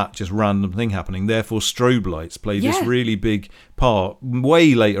of that just random thing happening, therefore strobe lights play this really big part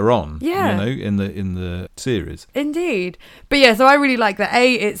way later on, you know, in the series. Indeed. But yeah, so I really like that.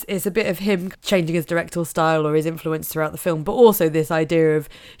 It's a bit of him changing his directorial style or his influence throughout the film, but also this idea of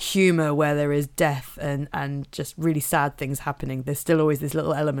humour where there is death and just really sad things happening. There's still always this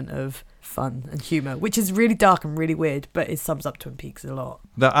little element of fun and humour, which is really dark and really weird, but it sums up Twin Peaks a lot.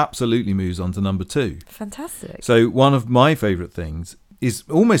 That absolutely moves on to number 2. Fantastic. So one of my favourite things is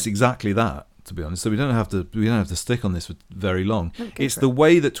almost exactly that, to be honest. So we don't have to stick on this for very long. It's the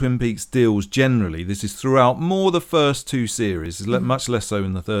way that Twin Peaks deals generally. This is throughout more the first 2 series, much less so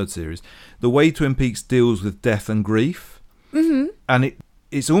in the 3rd series. The way Twin Peaks deals with death and grief, and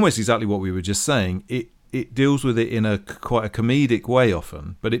it's almost exactly what we were just saying. It deals with it in quite a comedic way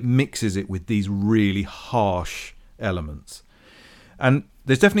often, but it mixes it with these really harsh elements. And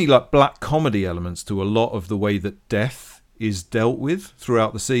there's definitely like black comedy elements to a lot of the way that death is dealt with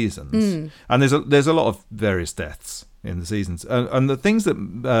throughout the seasons. And there's a lot of various deaths in the seasons. And the things that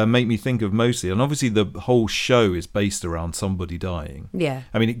make me think of mostly, and obviously the whole show is based around somebody dying. Yeah.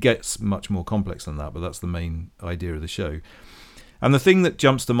 I mean, it gets much more complex than that, but that's the main idea of the show. And the thing that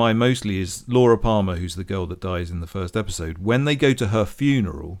jumps to mind mostly is Laura Palmer, who's the girl that dies in the first episode. When they go to her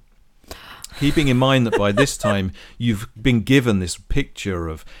funeral, keeping in mind that by this time you've been given this picture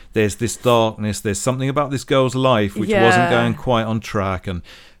of there's this darkness, there's something about this girl's life which wasn't going quite on track, and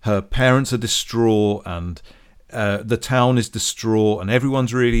her parents are distraught, and the town is distraught, and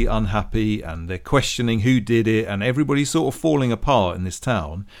everyone's really unhappy, and they're questioning who did it, and everybody's sort of falling apart in this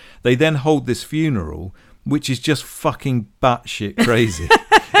town. They then hold this funeral, which is just fucking batshit crazy,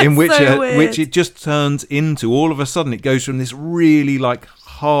 in which which it just turns into, all of a sudden it goes from this really like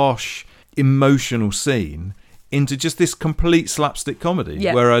harsh emotional scene into just this complete slapstick comedy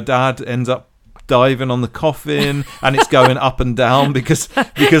where her dad ends up diving on the coffin, and it's going up and down because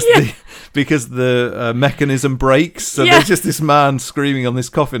the mechanism breaks. So there's just this man screaming on this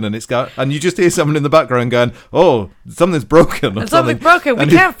coffin, and and you just hear someone in the background going, "Oh, something's broken." Or something's broken. We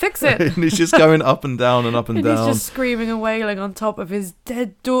can't fix it. And it's just going up and down and up and down. He's just screaming and wailing on top of his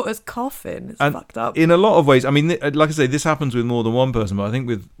dead daughter's coffin. It's fucked up. In a lot of ways, I mean, like I say, this happens with more than one person, but I think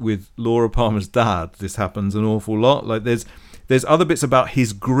with Laura Palmer's dad, this happens an awful lot. Like there's other bits about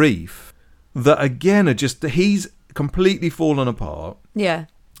his grief that again are just, he's completely fallen apart. Yeah.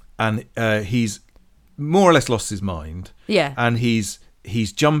 And he's more or less lost his mind. Yeah. And he's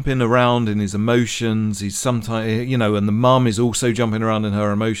jumping around in his emotions. He's sometimes, and the mum is also jumping around in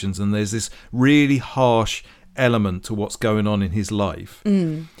her emotions. And there's this really harsh element to what's going on in his life.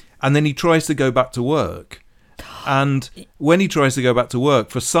 And then he tries to go back to work. And when he tries to go back to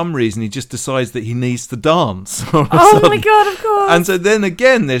work, for some reason, he just decides that he needs to dance. Oh my God, of course. And so then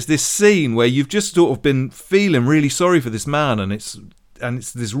again, there's this scene where you've just sort of been feeling really sorry for this man, and it's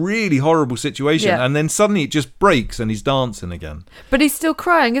this really horrible situation, and then suddenly it just breaks and he's dancing again. But he's still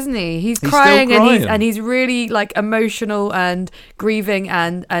crying, isn't he? He's crying, and he's really like emotional and grieving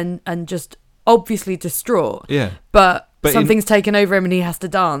and just obviously distraught. Yeah. But something's taken over him and he has to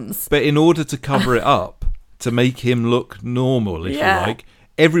dance. But in order to cover it up, to make him look normal, if you like,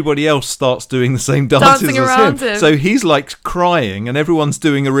 everybody else starts doing the same dances as him. So he's like crying, and everyone's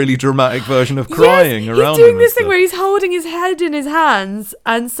doing a really dramatic version of crying around him. He's doing this thing where he's holding his head in his hands,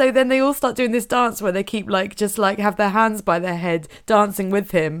 and so then they all start doing this dance where they keep just have their hands by their head, dancing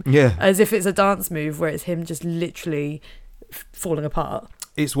with him, as if it's a dance move, where it's him just literally falling apart.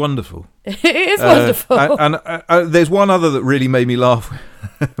 It's wonderful. It is wonderful. And there's one other that really made me laugh,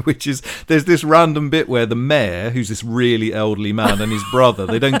 which is there's this random bit where the mayor, who's this really elderly man, and his brother,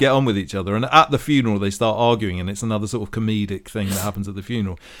 they don't get on with each other. And at the funeral, they start arguing, and it's another sort of comedic thing that happens at the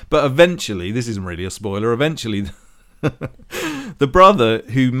funeral. But eventually, this isn't really a spoiler, eventually the brother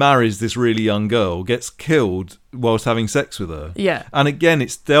who marries this really young girl gets killed whilst having sex with her. Yeah. And again,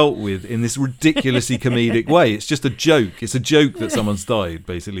 it's dealt with in this ridiculously comedic way. It's just a joke. It's a joke that someone's died,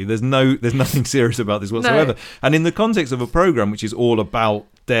 basically. There's nothing serious about this whatsoever. No. And in the context of a program which is all about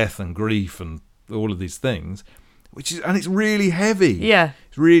death and grief and all of these things, and it's really heavy. Yeah.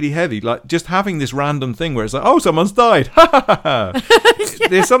 It's really heavy. Like just having this random thing where it's like, oh, someone's died.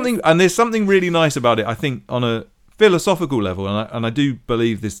 There's something really nice about it, I think, on a philosophical level, and I do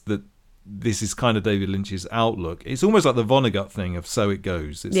believe that this is kind of David Lynch's outlook. It's almost like the Vonnegut thing of So It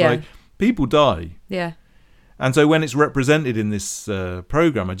Goes. It's like people die. Yeah. And so when it's represented in this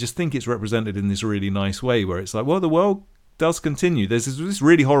program, I just think it's represented in this really nice way where it's like, well, the world does continue. There's this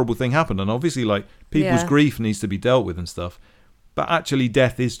really horrible thing happened, and obviously like people's grief needs to be dealt with and stuff. But actually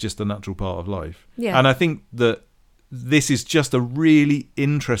death is just a natural part of life. Yeah. And I think that this is just a really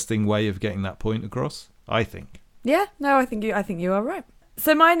interesting way of getting that point across, I think. Yeah, no, I think you are right.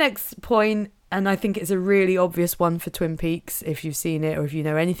 So my next point, and I think it's a really obvious one for Twin Peaks, if you've seen it or if you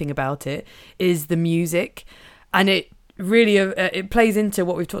know anything about it, is the music. And it really it plays into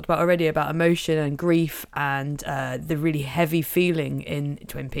what we've talked about already about emotion and grief and the really heavy feeling in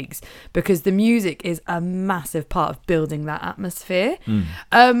Twin Peaks, because the music is a massive part of building that atmosphere.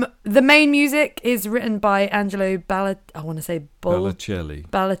 The main music is written by Angelo Balicelli.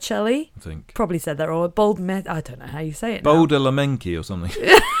 I think. Probably said that wrong. I don't know how you say it now. Badalamenti or something.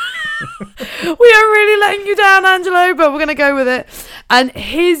 We are really letting you down, Angelo, but we're going to go with it. And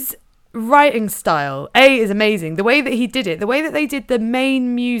his writing style is amazing. The way that he did it, the way that they did the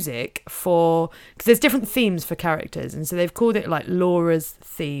main music because there's different themes for characters, and so they've called it like Laura's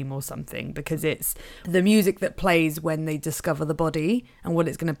theme or something, because it's the music that plays when they discover the body and what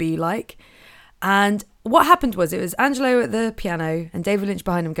it's going to be like. And what happened was, it was Angelo at the piano and David Lynch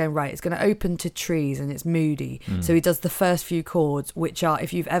behind him going, right, it's going to open to trees and it's moody. So he does the first few chords, which are,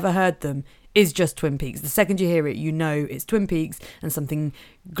 if you've ever heard them, is just Twin Peaks. The second you hear it, you know it's Twin Peaks and something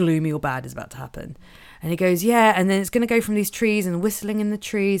gloomy or bad is about to happen. And he goes, yeah, and then it's going to go from these trees and whistling in the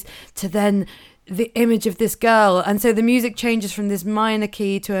trees to then the image of this girl. And so the music changes from this minor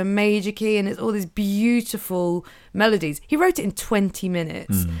key to a major key, and it's all these beautiful melodies. He wrote it in 20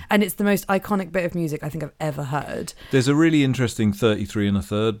 minutes, and it's the most iconic bit of music I think I've ever heard. There's a really interesting 33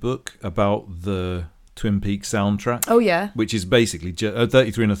 1/3 book about the Twin Peaks soundtrack. Oh, yeah. Which is basically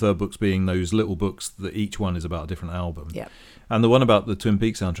 33 1/3 books being those little books that each one is about a different album. Yeah. And the one about the Twin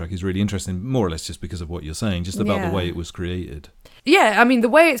Peaks soundtrack is really interesting, more or less just because of what you're saying, just about the way it was created. Yeah, I mean, the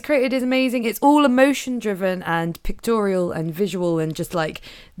way it's created is amazing. It's all emotion driven and pictorial and visual, and just like,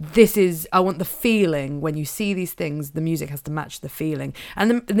 I want the feeling. When you see these things, the music has to match the feeling,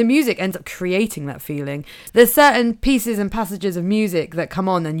 and the music ends up creating that feeling. There's certain pieces and passages of music that come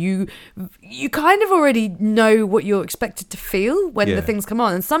on, and you kind of already know what you're expected to feel when the things come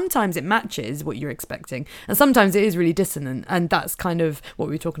on, and sometimes it matches what you're expecting, and sometimes it is really dissonant, and that's kind of what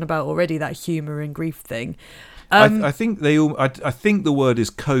we were talking about already, that humour and grief thing. I think I think the word is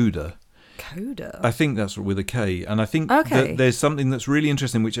coda. Coda? I think that's with a K. And I think Okay. that there's something that's really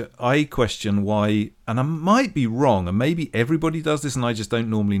interesting, which I question why, and I might be wrong, and maybe everybody does this and I just don't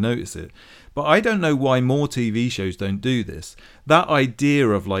normally notice it, but I don't know why more TV shows don't do this. That idea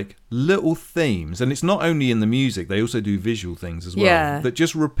of like little themes, and it's not only in the music, they also do visual things as well, that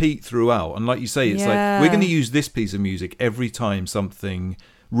just repeat throughout. And like you say, it's like, we're going to use this piece of music every time something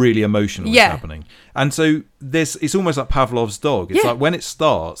really emotional is happening. And so it's almost like Pavlov's dog. It's like when it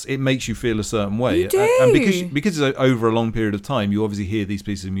starts, it makes you feel a certain way. You do. And because it's over a long period of time, you obviously hear these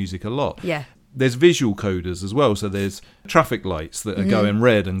pieces of music a lot. Yeah. There's visual coders as well. So there's traffic lights that are going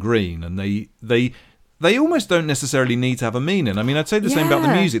red and green, and they almost don't necessarily need to have a meaning. I mean, I'd say the same about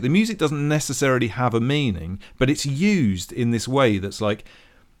the music. The music doesn't necessarily have a meaning, but it's used in this way that's like,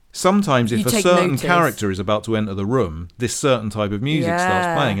 sometimes if a certain character is about to enter the room, this certain type of music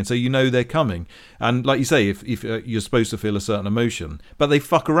starts playing, and so you know they're coming. And like you say, if you're supposed to feel a certain emotion, but they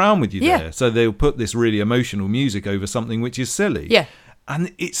fuck around with you there, so they'll put this really emotional music over something which is silly. Yeah.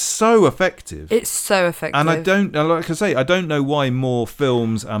 And it's so effective. It's so effective. And like I say, I don't know why more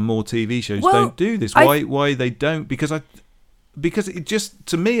films and more TV shows don't do this. Why they don't? Because it just,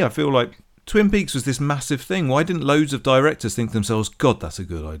 to me, I feel like Twin Peaks was this massive thing. Why didn't loads of directors think to themselves, God, that's a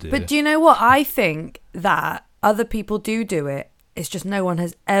good idea? But do you know what? I think that other people do it. It's just no one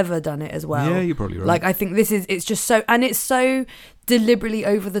has ever done it as well. Yeah, you're probably right. Like, I think it's just so, and it's so deliberately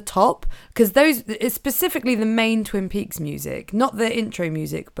over the top, because it's specifically the main Twin Peaks music, not the intro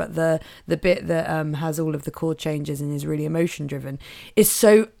music, but the bit that has all of the chord changes and is really emotion driven, is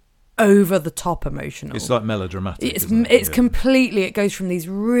so over the top emotional. It's like melodramatic. It's completely, it goes from these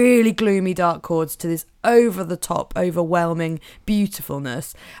really gloomy dark chords to this over the top, overwhelming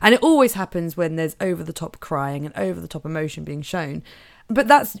beautifulness. And it always happens when there's over the top crying and over the top emotion being shown. But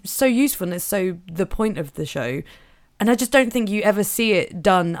that's so useful, and it's so the point of the show. And I just don't think you ever see it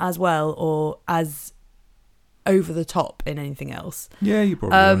done as well or as over the top in anything else. Yeah, you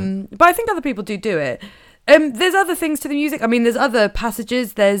probably right. But I think other people do it. There's other things to the music. I mean, there's other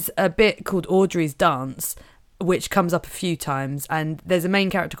passages. There's a bit called Audrey's Dance, which comes up a few times. And there's a main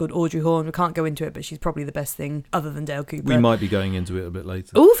character called Audrey Horne. We can't go into it, but she's probably the best thing other than Dale Cooper. We might be going into it a bit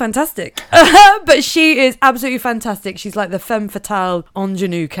later. Oh, fantastic. But she is absolutely fantastic. She's like the femme fatale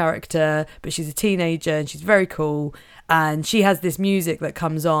ingenue character, but she's a teenager and she's very cool. And she has this music that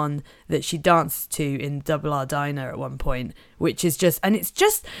comes on that she dances to in Double R Diner at one point, which is just, and it's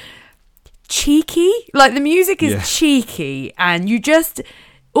just cheeky. Like, the music is cheeky, and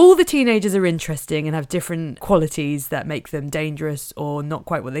all the teenagers are interesting and have different qualities that make them dangerous or not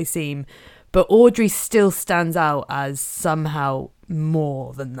quite what they seem. But Audrey still stands out as somehow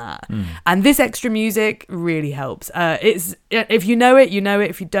more than that. And this extra music really helps. It's, if you know it, you know it.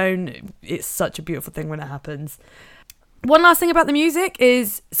 If you don't, it's such a beautiful thing when it happens. One last thing about the music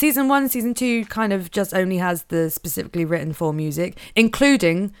is season 1, season 2 kind of just only has the specifically written for music,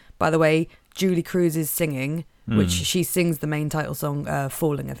 including, by the way, Julie Cruz's singing, which she sings the main title song,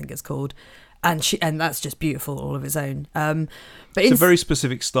 Falling, I think it's called. And that's just beautiful all of its own. But it's a very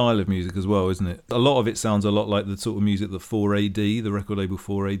specific style of music as well, isn't it? A lot of it sounds a lot like the sort of music that 4AD, the record label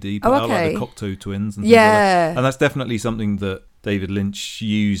 4AD, put out, like the Cocteau Twins and things like that. And that's definitely something that David Lynch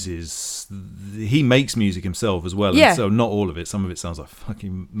uses. He makes music himself as well, and so not all of it. Some of it sounds like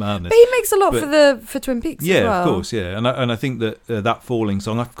fucking madness. But he makes a lot for Twin Peaks as well. Of course, yeah. And I think that that Falling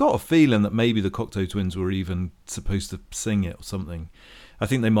song, I've got a feeling that maybe the Cocteau Twins were even supposed to sing it or something. I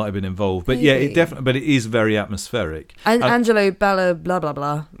think they might have been involved, but it definitely. But it is very atmospheric. And Angelo Bella blah blah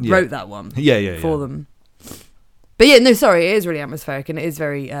blah wrote that one. For them. But it is really atmospheric, and it is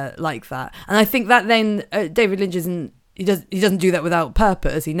very like that. And I think that then David Lynch isn't. He doesn't do that without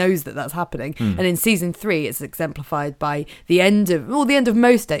purpose. He knows that that's happening. And in season 3, it's exemplified by the end of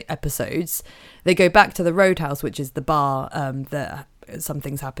most episodes. They go back to the Roadhouse, which is the bar that some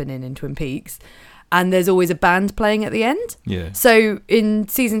things happen in Twin Peaks. and there's always a band playing at the end. Yeah. So in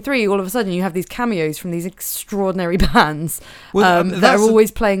season 3, all of a sudden you have these cameos from these extraordinary bands Well, that that's are always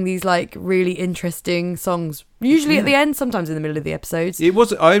playing these like really interesting songs, usually at the end, sometimes in the middle of the episodes. It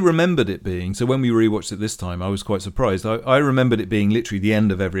was. I remembered it being. So when we rewatched it this time, I was quite surprised. I remembered it being literally the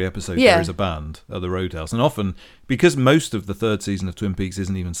end of every episode. Yeah. There is a band at the Roadhouse, and often because most of the third season of Twin Peaks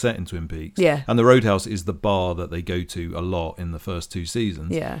isn't even set in Twin Peaks. Yeah. And the Roadhouse is the bar that they go to a lot in the first 2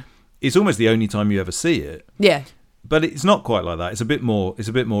 seasons. Yeah. It's almost the only time you ever see it. Yeah. But it's not quite like that. It's a bit more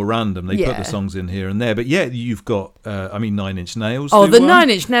random. They put the songs in here and there. But yeah, you've got, 9 Inch Nails. Oh, do the one. 9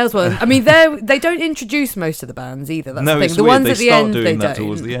 Inch Nails one. I mean, they don't introduce most of the bands either. That's No, the thing. it's The weird. ones They at the start end, doing they that don't.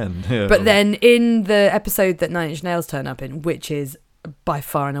 towards the end. Yeah. But then in the episode that 9 Inch Nails turn up in, which is by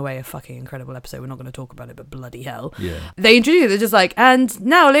far and away a fucking incredible episode, we're not going to talk about it, but bloody hell. Yeah. They introduce it, they're just like, and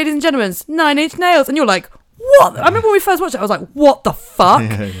now, ladies and gentlemen, 9 Inch Nails. And you're like, what? I remember when we first watched it, I was like, what the fuck?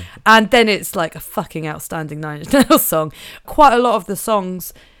 Yeah. And then it's like a fucking outstanding 9 Inch Nails song. Quite a lot of the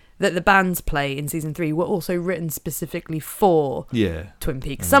songs that the bands play in season 3 were also written specifically for Yeah. Twin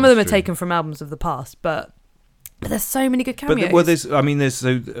Peaks. Some of them are That's true. taken from albums of the past, but there's so many good cameos. But there's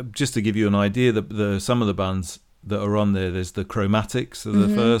so just to give you an idea, the some of the bands that are on there's the Chromatics of the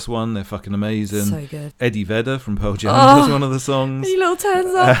first one. They're fucking amazing. So good. Eddie Vedder from Pearl Jam Oh, does one of the songs. He little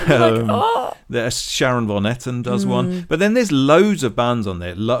turns up and you're like, oh. There's Sharon Von Etten does one. But then there's loads of bands on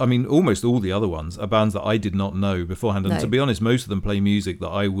there. I mean, almost all the other ones are bands that I did not know beforehand. And No. to be honest, most of them play music that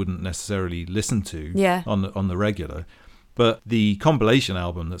I wouldn't necessarily listen to Yeah. on the regular. But the compilation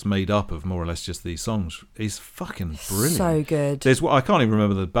album that's made up of more or less just these songs is fucking brilliant. So good. There's I can't even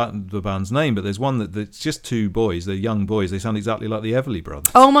remember the band's name, but there's one that's just 2 boys. They're young boys. They sound exactly like the Everly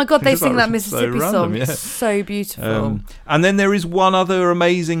Brothers. Oh my God, they It's sing that so Mississippi random, song. yeah. It's so beautiful. And then there is one other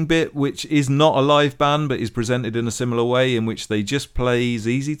amazing bit which is not a live band but is presented in a similar way, in which they just play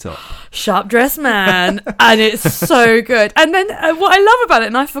ZZ Top. Sharp Dressed Man. And it's so good. And then what I love about it,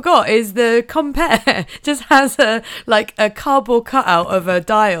 and I forgot, is the compare just has a cardboard cutout of a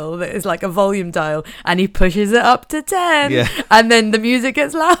dial that is like a volume dial, and he pushes it up to 10. Yeah. And then the music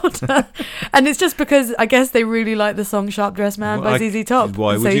gets louder. And it's just because I guess they really like the song Sharp Dressed Man by ZZ Top.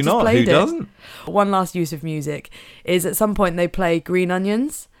 Why So would he you just not? played Who it. doesn't? One last use of music is at some point they play Green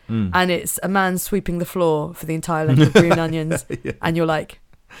Onions, and it's a man sweeping the floor for the entire length of Green Onions, and you're like,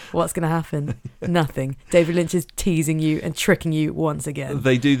 what's going to happen? Nothing. David Lynch is teasing you and tricking you once again.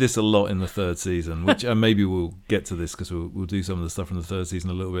 They do this a lot in the third season, which and maybe we'll get to this because we'll do some of the stuff from the third season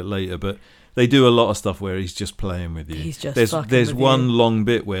a little bit later. But they do a lot of stuff where he's just playing with you. He's just there's fucking there's with one you. long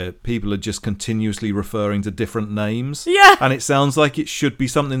bit where people are just continuously referring to different names. Yeah. And it sounds like it should be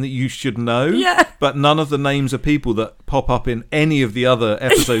something that you should know. Yeah. But none of the names are people that pop up in any of the other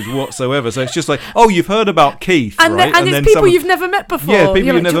episodes whatsoever. So it's just like, oh, you've heard about Keith, And, right? and it's then people someone- you've never met before. Yeah, people You're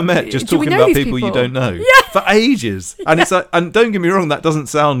you've like, never do- met, just do we talking know about these people you don't know for ages. And it's like, and don't get me wrong, that doesn't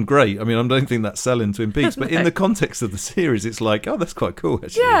sound great. I mean, I don't think that's selling Twin Peaks, but in the context of the series, it's like, oh, that's quite cool.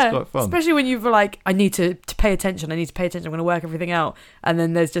 Actually, Yeah, it's quite fun. especially when you've like, I need to pay attention. I'm going to work everything out, and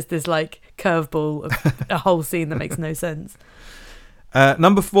then there's just this like curveball of a whole scene that makes no sense.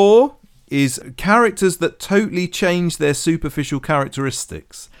 Number 4 is characters that totally change their superficial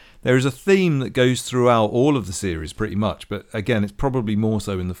characteristics. There is a theme that goes throughout all of the series pretty much, but again, it's probably more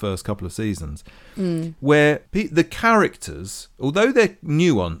so in the first couple of seasons, where the characters, although they're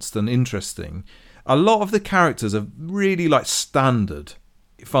nuanced and interesting, a lot of the characters are really like standard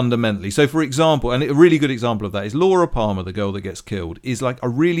fundamentally. So for example, and a really good example of that is Laura Palmer, the girl that gets killed, is like a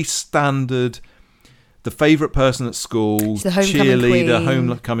really standard, the favourite person at school, She's the homecoming cheerleader, queen.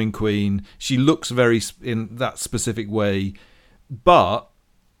 homecoming queen. She looks very in that specific way, but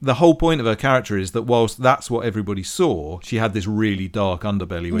the whole point of her character is that whilst that's what everybody saw, she had this really dark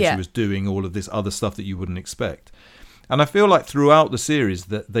underbelly where Yeah. she was doing all of this other stuff that you wouldn't expect. And I feel like throughout the series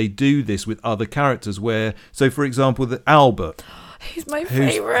that they do this with other characters where, so for example, the Albert, He's my who's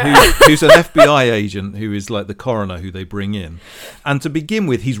favourite. who's an FBI agent who is like the coroner who they bring in. And to begin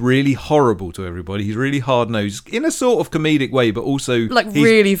with, he's really horrible to everybody. He's really hard-nosed in a sort of comedic way, but also Like he's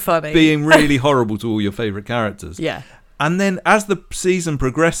really funny. being really horrible to all your favourite characters. Yeah. And then as the season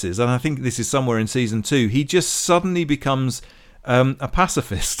progresses, and I think this is somewhere in season 2, he just suddenly becomes a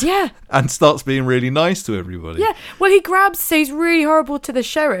pacifist. Yeah. And starts being really nice to everybody. Yeah. Well, so he's really horrible to the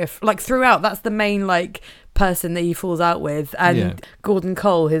sheriff. Like throughout, that's the main like person that he falls out with. And Yeah. Gordon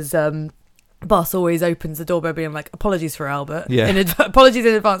Cole, his boss, always opens the door by being like, "Apologies for Albert." Yeah. Apologies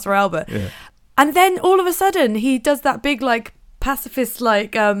in advance for Albert. Yeah. And then all of a sudden, he does that big like pacifist,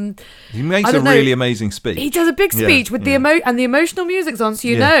 like He makes I a don't know. really amazing speech. He does a big speech with the emotional music's on, so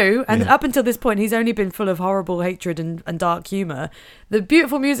you Yeah, know. And yeah. up until this point, he's only been full of horrible hatred and dark humor. The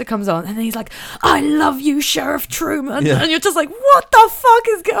beautiful music comes on, and then he's like, "I love you, Sheriff Truman," Yeah. and you're just like, "What the fuck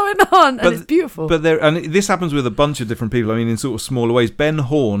is going on?" And it's beautiful. But this happens with a bunch of different people. I mean, in sort of smaller ways. Ben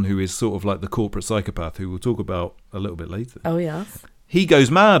Horn, who is sort of like the corporate psychopath, who we'll talk about a little bit later. Oh yeah. He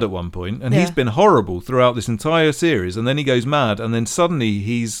goes mad at one point, and Yeah. he's been horrible throughout this entire series. And then he goes mad, and then suddenly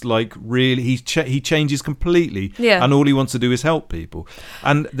he's like really he changes completely. Yeah. And all he wants to do is help people.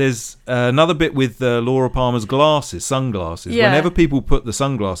 And there's another bit with Laura Palmer's sunglasses. Yeah. Whenever people put the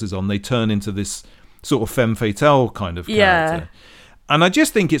sunglasses on, they turn into this sort of femme fatale kind of character. Yeah. And I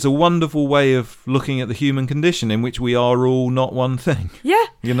just think it's a wonderful way of looking at the human condition, in which we are all not one thing. Yeah.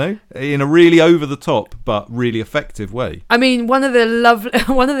 You know, in a really over the top but really effective way. I mean, one of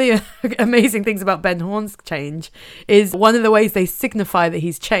the amazing things about Ben Horn's change is one of the ways they signify that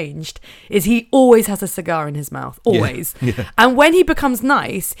he's changed is he always has a cigar in his mouth, always. Yeah. And when he becomes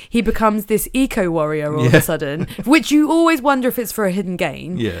nice, he becomes this eco warrior all of a sudden, which you always wonder if it's for a hidden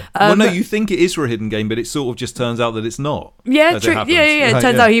gain. Yeah. Well, no, you think it is for a hidden game, but it sort of just turns out that it's not. Yeah, as it true. happens. Yeah. It Right,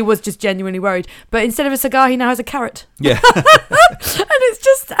 turns out he was just genuinely worried. But instead of a cigar, he now has a carrot. Yeah.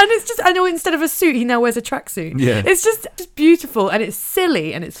 I know instead of a suit, he now wears a tracksuit. Yeah. It's just beautiful, and it's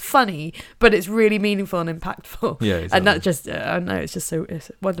silly and it's funny, but it's really meaningful and impactful. Yeah, exactly. And that just, I know,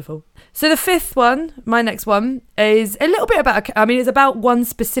 it's wonderful. So the fifth one, my next one, is a little bit about, it's about one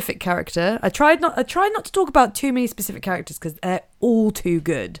specific character. I try not to talk about too many specific characters because they're all too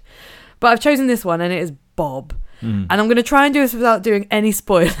good. But I've chosen this one, and it is Bob. And I'm going to try and do this without doing any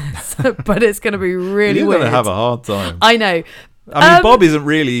spoilers, but it's going to be really You're weird. going to have a hard time. I know. I mean, Bob isn't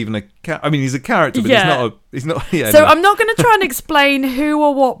really even he's a character, but he's not. Yeah, So anyway. I'm not going to try and explain who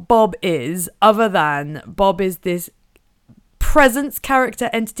or what Bob is, other than Bob is this presence,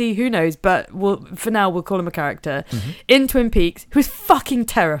 character, entity, who knows, but for now we'll call him a character in Twin Peaks who's fucking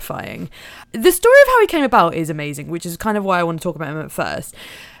terrifying. The story of how he came about is amazing, which is kind of why I want to talk about him at first.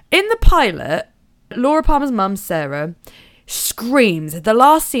 In the pilot, Laura Palmer's mum, Sarah, screams. The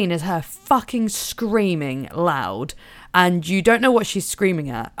last scene is her fucking screaming loud, and you don't know what she's screaming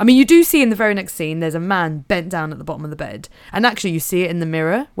at. I mean, you do see in the very next scene, there's a man bent down at the bottom of the bed, and actually you see it in the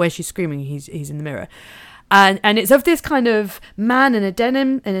mirror where she's screaming. He's in the mirror, and it's of this kind of man in a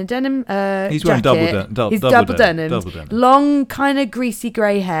denim He's wearing jacket. double He's double denim, long kind of greasy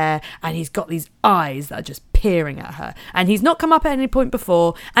grey hair, and he's got these eyes that are just peering at her, and he's not come up at any point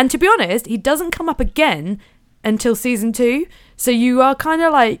before, and to be honest, he doesn't come up again until season 2, so you are kind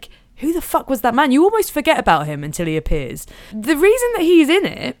of like, who the fuck was that man? You almost forget about him until he appears. The reason that he's in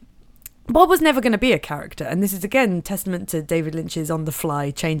it, Bob was never going to be a character, and this is again testament to David Lynch's on the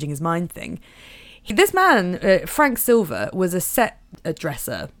fly changing his mind thing. This man, Frank Silver, was a set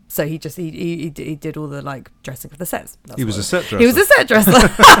dresser. So he did all the like dressing for the sets. He was a set dresser. He was a set dresser.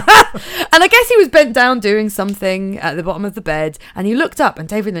 And I guess he was bent down doing something at the bottom of the bed, and he looked up, and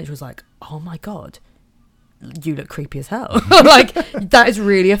David Lynch was like, "Oh my God, you look creepy as hell." Like, that is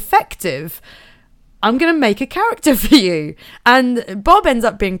really effective. I'm going to make a character for you. And Bob ends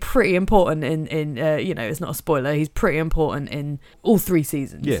up being pretty important in it's not a spoiler, he's pretty important in all 3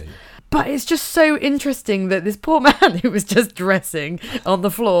 seasons. Yeah. But it's just so interesting that this poor man who was just dressing on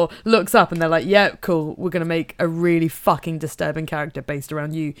the floor looks up and they're like, yeah, cool, we're going to make a really fucking disturbing character based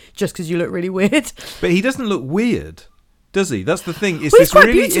around you just because you look really weird. But he doesn't look weird, does he? That's the thing. It's Well, this he's quite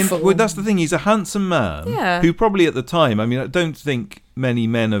really beautiful. that's the thing. He's a handsome man who probably at the time, I mean, I don't think many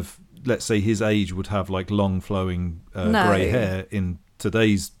men of, let's say, his age would have like long flowing grey hair in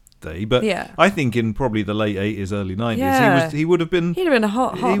today's day, but I think in probably the late 80s, early 90s, he would have been. He'd have been a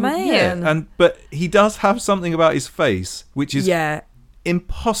hot man. Yeah, but he does have something about his face which is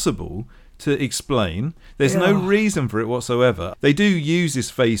impossible to explain. There's no reason for it whatsoever. They do use his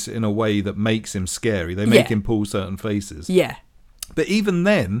face in a way that makes him scary. They make him pull certain faces. Yeah. But even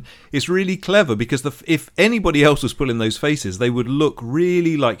then, it's really clever because if anybody else was pulling those faces, they would look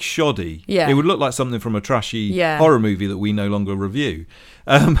really like shoddy. Yeah. It would look like something from a trashy horror movie that we no longer review.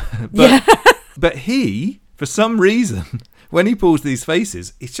 But he, for some reason, when he pulls these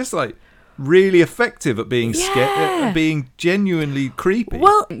faces, it's just like really effective at being scared, at being genuinely creepy.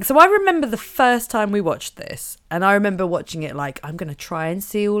 Well, so I remember the first time we watched this, and I remember watching it like, I'm going to try and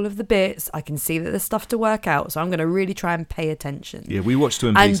see all of the bits. I can see that there's stuff to work out, so I'm going to really try and pay attention. Yeah, we watched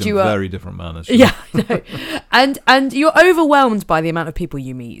Twin Peaks in very different manners. Yeah, I know. And you're overwhelmed by the amount of people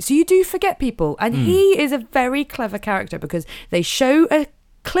you meet, so you do forget people. And he is a very clever character because they show a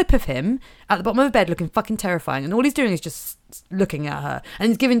clip of him at the bottom of the bed looking fucking terrifying, and all he's doing is just looking at her, and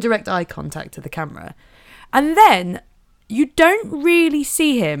he's giving direct eye contact to the camera, and then you don't really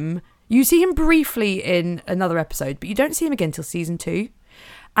see him. You see him briefly in another episode, but you don't see him again till season 2.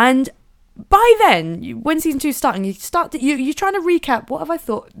 And by then, when season 2 is starting, you're trying to recap. What have I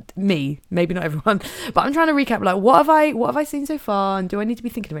thought? Me, maybe not everyone, but I'm trying to recap. Like, what have I seen so far, and do I need to be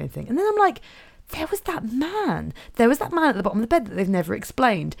thinking of anything? And then I'm like, there was that man at the bottom of the bed that they've never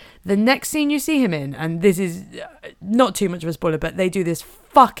explained. The next scene you see him in, and this is not too much of a spoiler, but they do this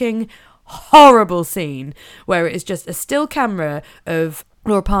fucking horrible scene where it is just a still camera of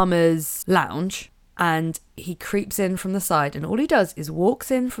Laura Palmer's lounge, and he creeps in from the side, and all he does is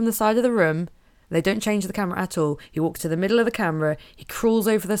walks in from the side of the room. They don't change the camera at all. He walks to the middle of the camera, he crawls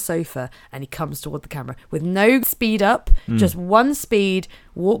over the sofa, and he comes toward the camera with no speed up, just one speed,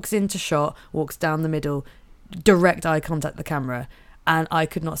 walks into shot, walks down the middle, direct eye contact with the camera. And I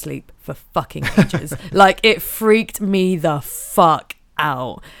could not sleep for fucking ages. Like, it freaked me the fuck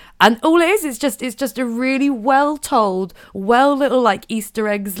out. And all it is, it's just a really well told, little like Easter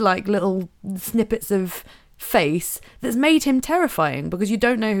eggs, like little snippets of face that's made him terrifying, because you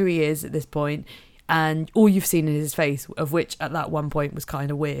don't know who he is at this point, and all you've seen is his face, of which at that one point was kind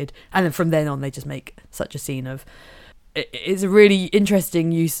of weird. And then from then on, they just make such a scene of. It's a really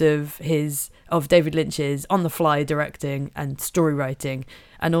interesting use of David Lynch's on-the-fly directing and story writing,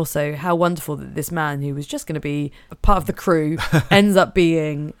 and also how wonderful that this man who was just going to be a part of the crew ends up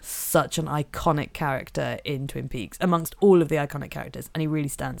being such an iconic character in Twin Peaks amongst all of the iconic characters, and he really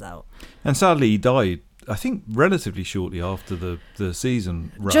stands out. And sadly, he died, I think, relatively shortly after the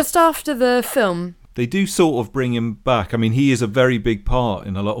season wrapped. Just after the film. They do sort of bring him back. I mean, he is a very big part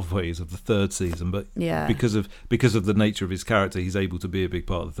in a lot of ways of the third season, but because of the nature of his character, he's able to be a big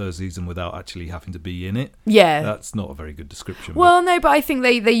part of the third season without actually having to be in it. Yeah. That's not a very good description. Well, no, but I think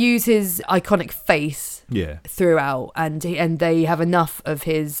they use his iconic face throughout, and they have enough of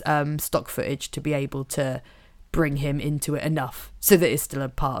his stock footage to be able to bring him into it enough so that it's still a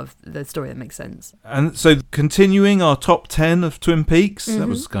part of the story that makes sense. And so continuing our top 10 of Twin Peaks, that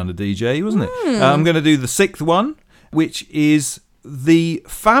was kind of DJ, wasn't it? I'm going to do the 6th one, which is the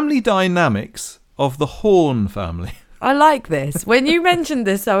family dynamics of the Horn family. I like this. When you mentioned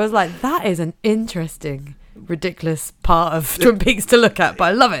this, I was like, that is an interesting, ridiculous part of Twin Peaks to look at, but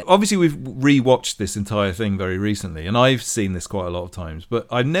I love it. Obviously, we've rewatched this entire thing very recently, and I've seen this quite a lot of times, but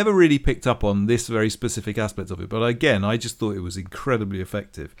I never really picked up on this very specific aspect of it. But again, I just thought it was incredibly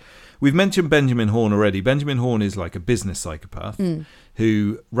effective. We've mentioned Benjamin Horne already. Benjamin Horne is like a business psychopath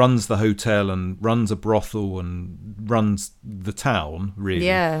who runs the hotel and runs a brothel and runs the town, really.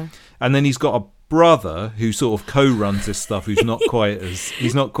 Yeah. And then he's got a brother who sort of co-runs this stuff, who's not quite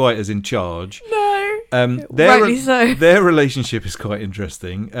as in charge. Rightly so. Their relationship is quite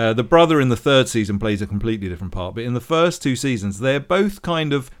interesting. The brother in the third season plays a completely different part, but in the first 2 seasons, they're both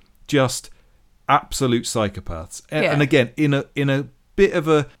kind of just absolute psychopaths. And again, in a bit of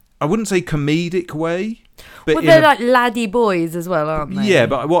a, I wouldn't say comedic way, but they're like laddie boys as well, aren't they? Yeah,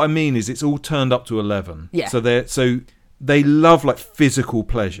 but what I mean is it's all turned up to 11. Yeah. So they love like physical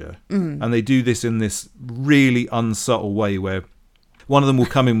pleasure, and they do this in this really unsubtle way where one of them will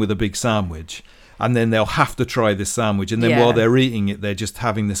come in with a big sandwich, and then they'll have to try this sandwich, and then while they're eating it, they're just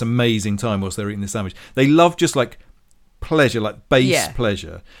having this amazing time whilst they're eating the sandwich. They love just like pleasure, like base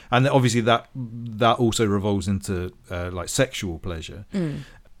pleasure, and obviously that also revolves into like sexual pleasure.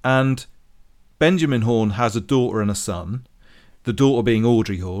 And Benjamin Horne has a daughter and a son. The daughter being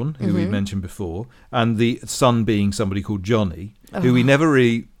Audrey Horne, who we mentioned before, and the son being somebody called Johnny, who we never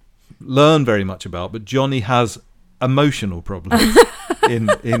really learn very much about, but Johnny has emotional problems in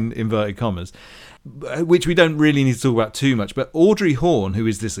inverted commas, which we don't really need to talk about too much. But Audrey Horne, who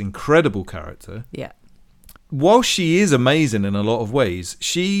is this incredible character, while she is amazing in a lot of ways,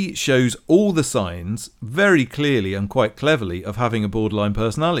 she shows all the signs very clearly and quite cleverly of having a borderline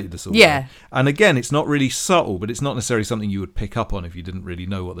personality disorder. Yeah. And again, it's not really subtle, but it's not necessarily something you would pick up on if you didn't really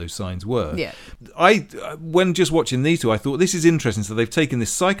know what those signs were. Yeah. When just watching these two, I thought this is interesting. So they've taken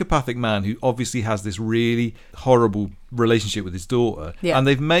this psychopathic man who obviously has this really horrible relationship with his daughter,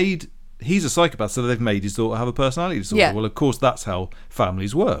 and he's a psychopath, so they've made his daughter have a personality disorder. Yeah. Well, of course, that's how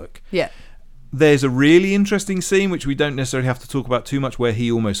families work. Yeah. There's a really interesting scene, which we don't necessarily have to talk about too much, where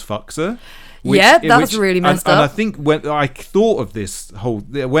he almost fucks her. That's really messed up. And I think when I thought of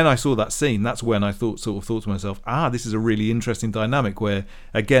when I saw that scene, that's when I thought to myself, this is a really interesting dynamic where,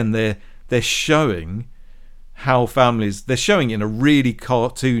 again, they're showing how families, they're showing it in a really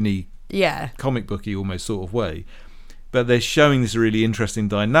cartoony, comic booky almost sort of way, but they're showing this really interesting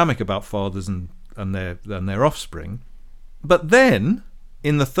dynamic about fathers and their offspring. But then,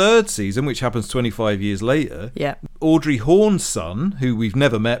 in the third season, which happens 25 years later, Audrey Horne's son, who we've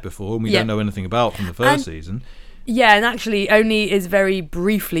never met before and we don't know anything about from the first season, Yeah, and actually only is very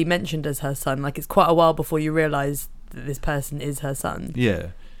briefly mentioned as her son. Like, it's quite a while before you realise that this person is her son.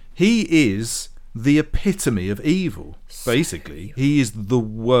 Yeah. He is the epitome of evil, basically. He is the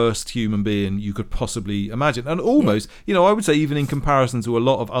worst human being you could possibly imagine. And almost, I would say even in comparison to a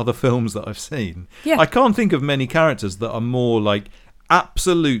lot of other films that I've seen, I can't think of many characters that are more like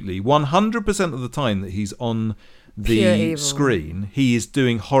absolutely 100% of the time that he's on the screen, he is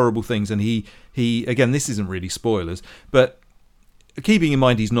doing horrible things. And he again, this isn't really spoilers, but keeping in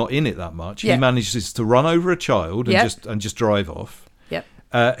mind he's not in it that much, he manages to run over a child and just drive off.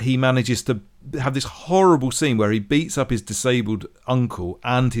 He manages to have this horrible scene where he beats up his disabled uncle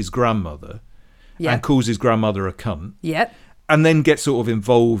and his grandmother and calls his grandmother a cunt. And then gets sort of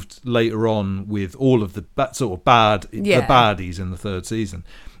involved later on with all of the the baddies in the third season.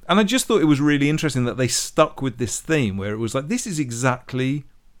 And I just thought it was really interesting that they stuck with this theme where it was like, this is what would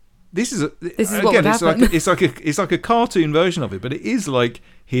happen. It's like a cartoon version of it, but it is like,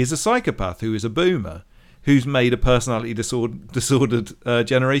 here's a psychopath who is a boomer, who's made a personality disordered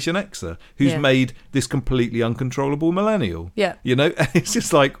Generation Xer, who's made this completely uncontrollable millennial. And it's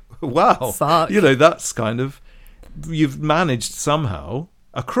just like, wow. Fuck. That's kind of, you've managed somehow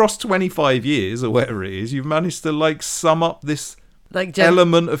across 25 years or whatever it is, you've managed to like sum up this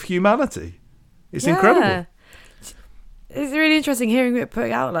element of humanity. It's incredible. It's really interesting hearing it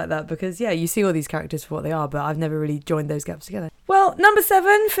put out like that because, you see all these characters for what they are, but I've never really joined those gaps together. Well, number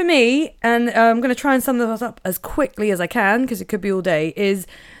 7 for me, and I'm going to try and sum those up as quickly as I can because it could be all day, is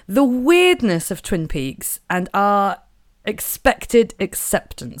the weirdness of Twin Peaks and our expected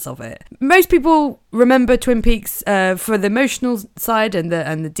acceptance of it. Most people remember Twin Peaks for the emotional side and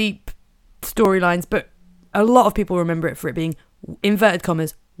the deep storylines, but a lot of people remember it for it being, inverted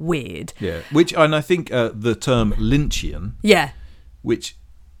commas, weird. And I think the term Lynchian, which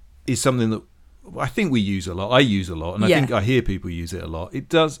is something that I think we use a lot. I use a lot, and I think I hear people use it a lot. It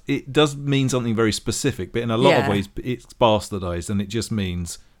does mean something very specific, but in a lot of ways it's bastardized, and it just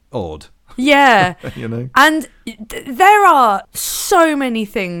means odd. And there are so many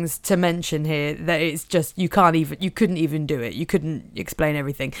things to mention here that it's just you couldn't even do it. You couldn't explain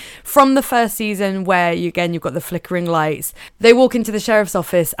everything. From the first season where you've got the flickering lights, they walk into the sheriff's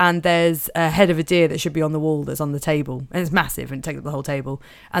office and there's a head of a deer that should be on the wall that's on the table, and it's massive and it takes up the whole table,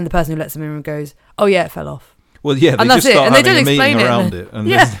 and the person who lets them in goes, oh yeah, it fell off. Well, they and just start and having they don't a meeting explain it. around it,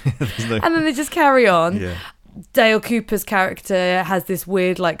 and and then they just carry on. Dale Cooper's character has this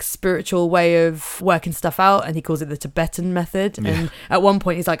weird spiritual way of working stuff out, and he calls it the Tibetan method. And at one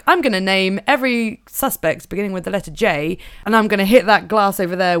point he's like, I'm going to name every suspect beginning with the letter J, and I'm going to hit that glass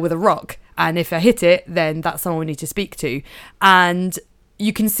over there with a rock, and if I hit it, then that's someone we need to speak to. And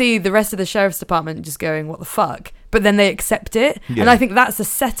you can see the rest of the sheriff's department just going, what the fuck? But then they accept it. And I think that's a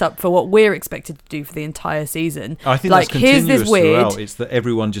setup for what we're expected to do for the entire season. I think that's continuous throughout. It's that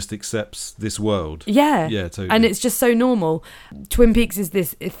everyone just accepts this world. Yeah, totally. And it's just so normal. Twin Peaks is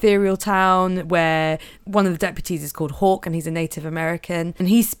this ethereal town where one of the deputies is called Hawk, and he's a Native American, and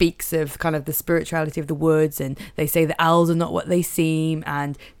he speaks of kind of the spirituality of the woods, and they say the owls are not what they seem,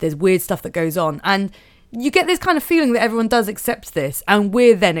 and there's weird stuff that goes on. And you get this kind of feeling that everyone does accept this, and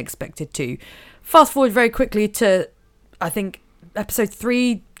we're then expected to. Fast forward very quickly to, I think, episode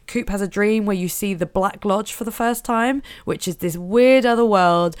 3, Coop Has a Dream, where you see the Black Lodge for the first time, which is this weird other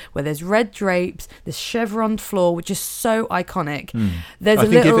world where there's red drapes, this chevroned floor, which is so iconic. There's I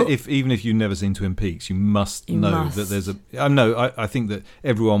think if even if you've never seen Twin Peaks, you must know that there's a... I think that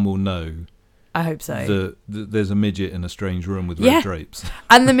everyone will know. I hope so. There's a midget in a strange room with red drapes.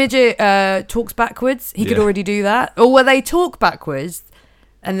 And the midget talks backwards. He could already do that. Or where they talk backwards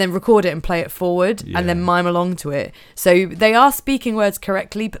and then record it and play it forward and then mime along to it. So they are speaking words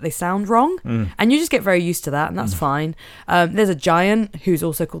correctly, but they sound wrong. And you just get very used to that, and that's fine. There's a giant who's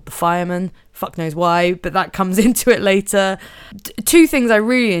also called the Fireman. Fuck knows why, but that comes into it later. Two things I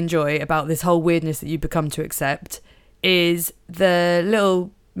really enjoy about this whole weirdness that you become to accept is the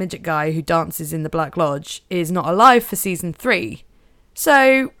little midget guy who dances in the Black Lodge is not alive for season 3.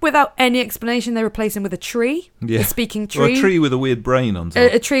 So, without any explanation, they replace him with a tree, a speaking tree. Or a tree with a weird brain on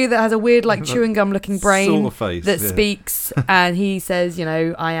top. A tree that has a weird, chewing gum-looking brain sort of face, that speaks, and he says,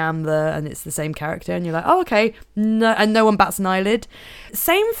 I am and it's the same character, and you're like, oh, okay, no, and no one bats an eyelid.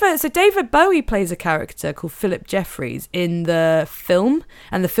 So David Bowie plays a character called Philip Jeffries in the film,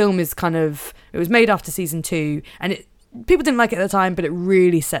 and the film is it was made after season 2, and people didn't like it at the time, but it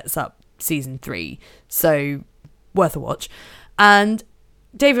really sets up season 3, so worth a watch. And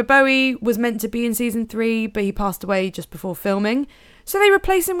David Bowie was meant to be in season 3, but he passed away just before filming. So they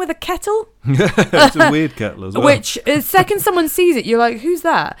replace him with a kettle. It's a weird kettle as well. Which, the second someone sees it, you're like, who's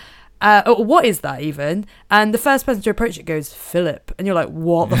that? What is that even? And the first person to approach it goes, Philip. And you're like,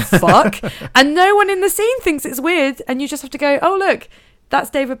 what the fuck? And no one in the scene thinks it's weird. And you just have to go, oh, look, that's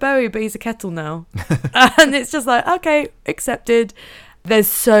David Bowie, but he's a kettle now. And it's just like, okay, accepted. There's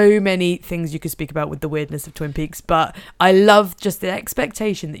so many things you could speak about with the weirdness of Twin Peaks, but I love just the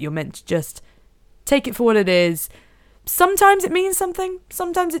expectation that you're meant to just take it for what it is. Sometimes it means something,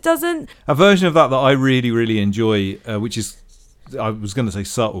 sometimes it doesn't. A version of that I really, really enjoy, which is, I was going to say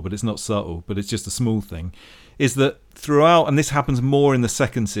subtle, but it's not subtle, but it's just a small thing, is that throughout, and this happens more in the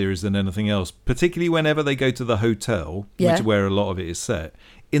second series than anything else, particularly whenever they go to the hotel, which is where a lot of it is set,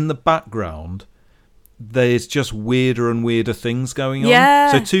 in the background, there's just weirder and weirder things going on.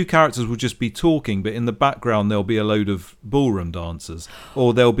 Yeah. So two characters will just be talking, but in the background there'll be a load of ballroom dancers,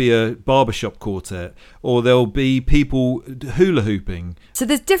 or there'll be a barbershop quartet, or there'll be people hula hooping. So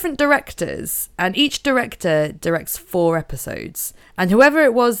there's different directors, and each director directs 4 episodes. And whoever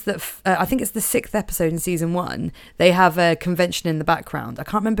it was that, I think it's the 6th episode in season 1, they have a convention in the background. I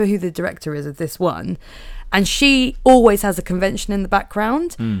can't remember who the director is of this one. And she always has a convention in the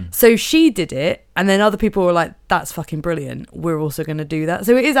background. So she did it, and then other people were like, that's fucking brilliant. We're also going to do that.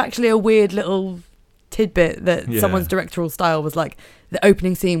 So it is actually a weird little tidbit that someone's directorial style was like, the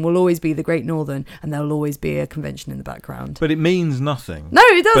opening scene will always be the Great Northern, and there'll always be a convention in the background. But it means nothing. No,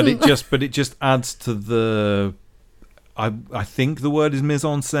 it doesn't. But it just adds to the... I think the word is mise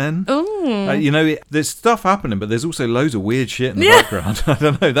en scène. There's stuff happening, but there's also loads of weird shit in the background. I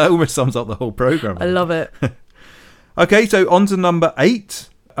don't know. That almost sums up the whole program. I love it. Okay, so on to number 8.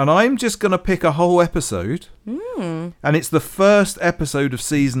 And I'm just going to pick a whole episode. And it's the first episode of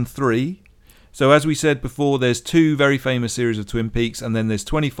season 3. So as we said before, there's 2 very famous series of Twin Peaks, and then there's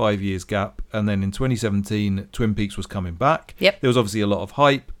 25 years gap. And then in 2017, Twin Peaks was coming back. Yep. There was obviously a lot of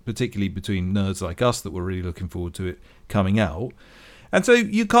hype, particularly between nerds like us that were really looking forward to it coming out. And so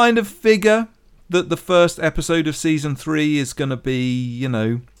you kind of figure that the first episode of season 3 is going to be,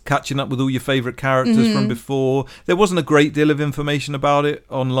 catching up with all your favourite characters from before. There wasn't a great deal of information about it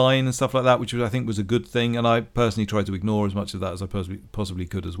online and stuff like that, which I think was a good thing. And I personally tried to ignore as much of that as I possibly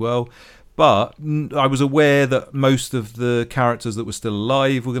could as well. But I was aware that most of the characters that were still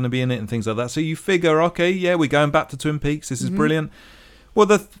alive were going to be in it and things like that. So you figure, okay, yeah, we're going back to Twin Peaks. This is brilliant. Well,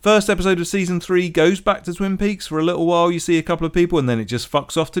 the first episode of season 3 goes back to Twin Peaks for a little while. You see a couple of people, and then it just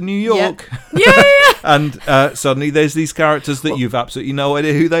fucks off to New York. Yeah. And suddenly there's these characters that you've absolutely no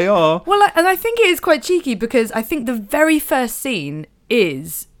idea who they are. Well, and I think it is quite cheeky, because I think the very first scene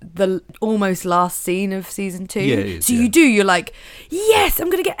is the almost last scene of season 2. Yeah, it is, so you're like, yes, I'm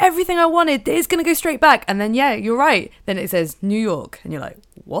going to get everything I wanted. It's going to go straight back. And then, yeah, you're right. Then it says New York. And you're like,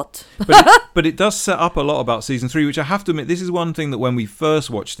 what? But it does set up a lot about season 3, which I have to admit, this is one thing that when we first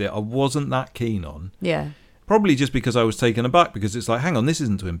watched it, I wasn't that keen on. Yeah. Probably just because I was taken aback, because it's like, hang on, this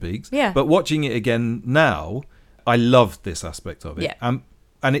isn't Twin Peaks. Yeah. But watching it again now, I loved this aspect of it. Yeah.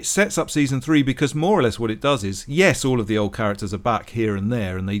 And it sets up season 3 because more or less what it does is, yes, all of the old characters are back here and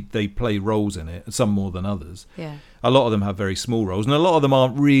there, and they play roles in it, some more than others. Yeah. A lot of them have very small roles, and a lot of them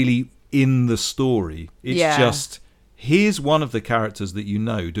aren't really in the story. It's just, here's one of the characters that you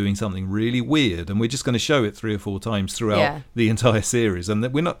know doing something really weird, and we're just going to show it 3 or 4 times throughout the entire series, and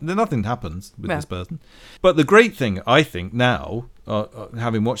nothing happens with this person. But the great thing, I think, now,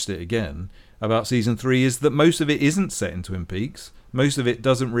 having watched it again, about season 3 is that most of it isn't set in Twin Peaks. Most of it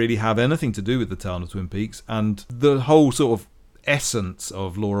doesn't really have anything to do with the town of Twin Peaks, and the whole sort of essence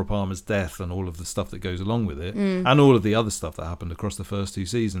of Laura Palmer's death and all of the stuff that goes along with it, and all of the other stuff that happened across the first 2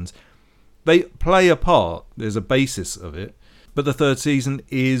 seasons, they play a part. There's a basis of it, but the 3rd season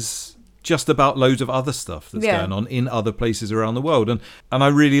is just about loads of other stuff that's going on in other places around the world, and I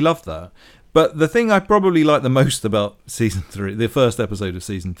really love that. But the thing I probably like the most about season 3, the first episode of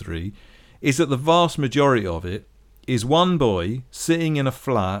season 3, is that the vast majority of it is one boy sitting in a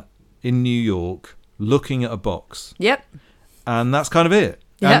flat in New York looking at a box. Yep. And that's kind of it.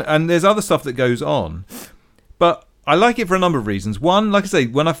 Yep. And there's other stuff that goes on. But I like it for a number of reasons. One, like I say,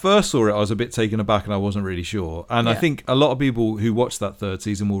 when I first saw it, I was a bit taken aback and I wasn't really sure. And I think a lot of people who watched that 3rd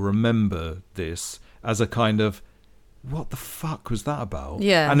season will remember this as a kind of, what the fuck was that about?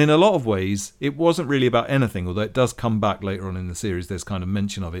 Yeah. And in a lot of ways, it wasn't really about anything, although it does come back later on in the series. There's kind of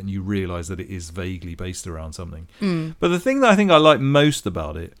mention of it, and you realise that it is vaguely based around something. But the thing that I think I like most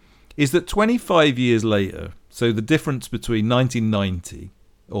about it is that 25 years later, so the difference between 1990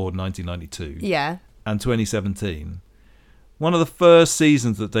 or 1992 and 2017, one of the first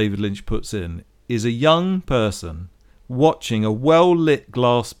seasons that David Lynch puts in is a young person watching a well-lit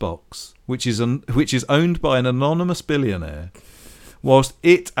glass box, which is owned by an anonymous billionaire, whilst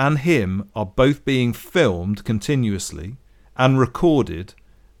it and him are both being filmed continuously and recorded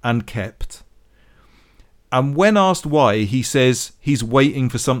and kept. And when asked why, he says he's waiting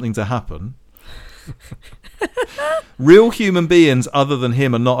for something to happen. Real human beings other than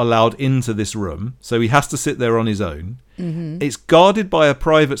him are not allowed into this room, so he has to sit there on his own. Mm-hmm. It's guarded by a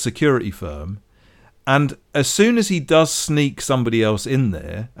private security firm, and as soon as he does sneak somebody else in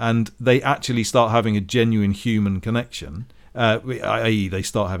there and they actually start having a genuine human connection, i.e. they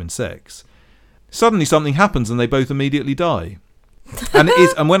start having sex, suddenly something happens and they both immediately die.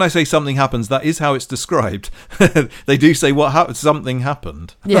 And when I say something happens, that is how it's described. They do say something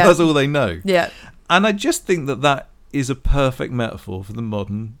happened. Yeah. That's all they know. Yeah. And I just think that is a perfect metaphor for the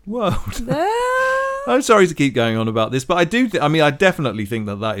modern world. I'm sorry to keep going on about this, but I do. I definitely think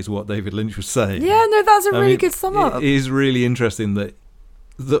that is what David Lynch was saying. Yeah, no, that's a really good sum up. It is really interesting that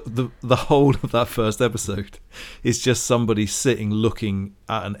the whole of that first episode is just somebody sitting looking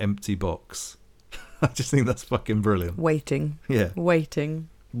at an empty box. I just think that's fucking brilliant. Waiting. Yeah. Waiting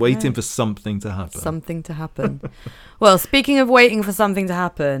For something to happen. Something to happen. Well, speaking of waiting for something to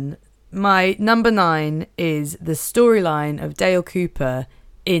happen, my number 9 is the storyline of Dale Cooper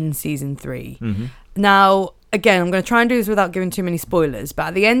in season 3. Mm-hmm. Now, again, I'm going to try and do this without giving too many spoilers, but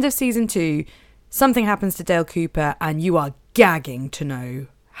at the end of season 2, something happens to Dale Cooper and you are gagging to know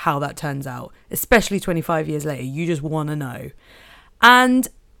how that turns out, especially 25 years later. You just want to know. And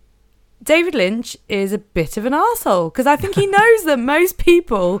David Lynch is a bit of an arsehole because I think he knows that most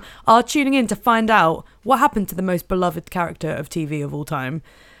people are tuning in to find out what happened to the most beloved character of TV of all time.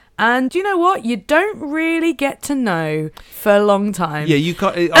 And you know what? You don't really get to know for a long time. Yeah, you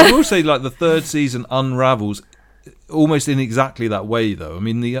can't. I will say, like, the third season unravels almost in exactly that way, though. I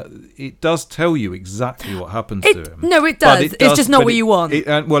mean, it does tell you exactly what happens to him. No, it does. It's just not what you want.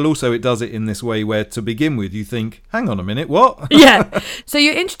 Well, also, it does it in this way where, to begin with, you think, hang on a minute, what? Yeah. So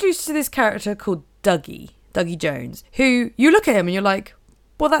you're introduced to this character called Dougie Jones, who you look at him and you're like,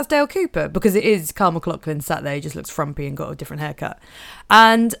 well, that's Dale Cooper, because it is Kyle MacLachlan sat there. He just looks frumpy and got a different haircut.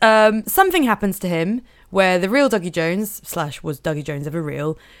 And something happens to him where the real Dougie Jones, / was Dougie Jones ever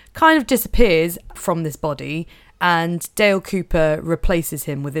real, kind of disappears from this body, and Dale Cooper replaces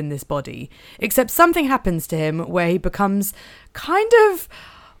him within this body. Except something happens to him where he becomes kind of,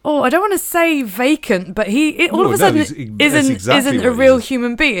 I don't want to say vacant, but all of a sudden isn't a real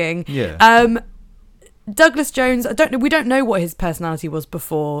human being. Yeah. Douglas Jones, we don't know what his personality was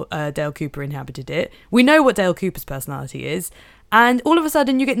before Dale Cooper inhabited it. We know what Dale Cooper's personality is. And all of a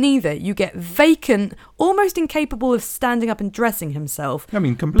sudden you get neither. You get vacant, almost incapable of standing up and dressing himself. I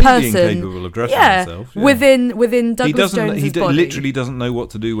mean, completely incapable of dressing himself. Yeah. Within Douglas Jones's body. He literally doesn't know what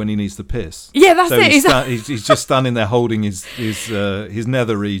to do when he needs to piss. Yeah, that's it. He's just standing there holding his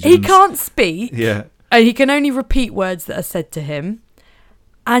nether regions. He can't speak. Yeah. He can only repeat words that are said to him.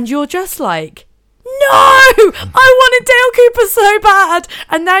 And you're just like, no! I wanted Dale Cooper so bad!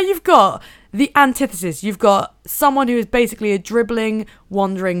 And now you've got the antithesis. You've got someone who is basically a dribbling,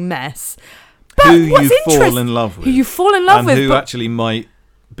 wandering mess. But who you fall in love with. And who actually might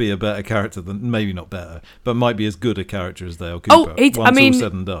be a better character than, maybe not better, but might be as good a character as Dale Cooper. Once all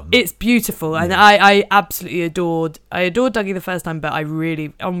said and done. It's beautiful. And I absolutely adored Dougie the first time, but on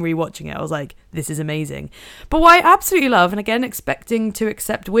rewatching it, I was like, this is amazing. But what I absolutely love, and again, expecting to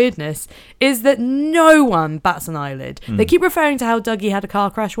accept weirdness, is that no one bats an eyelid. They keep referring to how Dougie had a car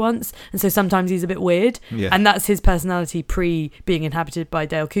crash once, and so sometimes he's a bit weird. Yeah. And that's his personality pre being inhabited by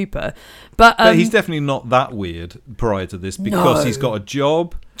Dale Cooper. But he's definitely not that weird prior to this, because he's got a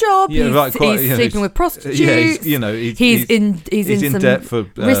job. He's sleeping with prostitutes. Yeah, he's in some debt for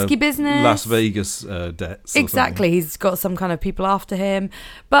risky business, Las Vegas debts. Exactly, he's got some kind of people after him,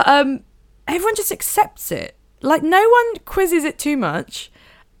 but everyone just accepts it. Like, no one quizzes it too much,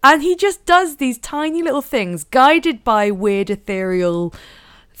 and he just does these tiny little things, guided by weird ethereal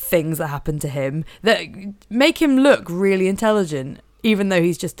things that happen to him that make him look really intelligent, even though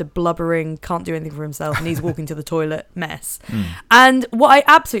he's just a blubbering, can't do anything for himself, and he's walking to the toilet mess. And what I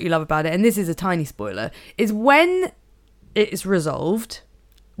absolutely love about it, and this is a tiny spoiler, is when it is resolved,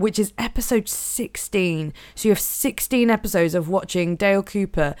 which is episode 16. So you have 16 episodes of watching Dale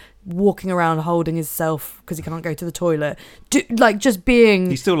Cooper walking around holding himself because he can't go to the toilet. Just being...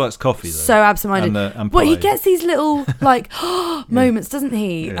 He still likes coffee, though. So absent-minded. And but he gets these little, moments, doesn't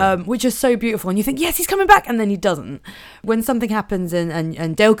he? Yeah. Which are so beautiful. And you think, yes, he's coming back. And then he doesn't. When something happens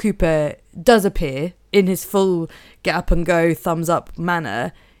and Dale Cooper does appear in his full get-up-and-go, thumbs-up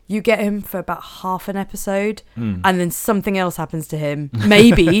manner, You get him for about half an episode, and then something else happens to him,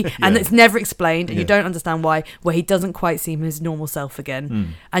 maybe, and it's never explained, and you don't understand why, where he doesn't quite seem his normal self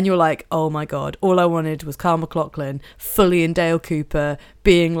again. And you're like, oh my God, all I wanted was Kyle MacLachlan fully in Dale Cooper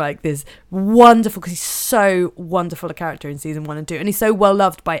being like this wonderful, because he's so wonderful a character in season 1 and 2, and he's so well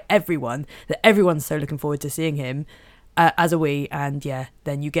loved by everyone that everyone's so looking forward to seeing him as a wee. And yeah,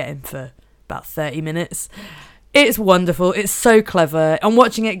 then you get him for about 30 minutes. It's wonderful. It's so clever. I'm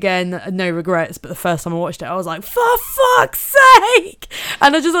watching it again, no regrets, but the first time I watched it, I was like, for fuck's sake!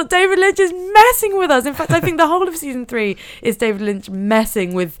 And I just thought David Lynch is messing with us. In fact, I think the whole of season 3 is David Lynch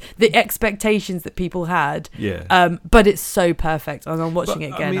messing with the expectations that people had. Yeah. But it's so perfect. And I'm watching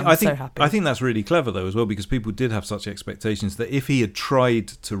it again. I'm so happy. I think that's really clever, though, as well, because people did have such expectations that if he had tried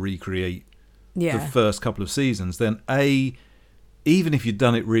to recreate the first couple of seasons, then even if you'd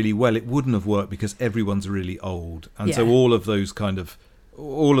done it really well, it wouldn't have worked because everyone's really old. And so all of those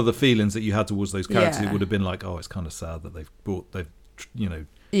all of the feelings that you had towards those characters, it would have been like, oh, it's kind of sad that they've pulled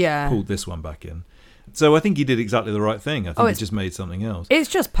this one back in. So I think he did exactly the right thing. I think he just made something else. It's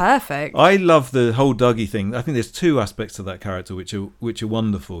just perfect. I love the whole Dougie thing. I think there's two aspects to that character which are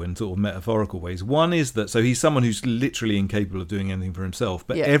wonderful in sort of metaphorical ways. One is that, so he's someone who's literally incapable of doing anything for himself,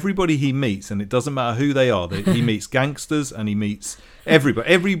 but everybody he meets, and it doesn't matter who they are, he meets gangsters and he meets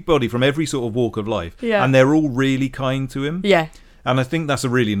everybody from every sort of walk of life, and they're all really kind to him. Yeah. And I think that's a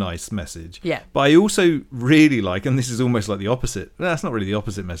really nice message. Yeah. But I also really like, and this is almost like the opposite, that's not really the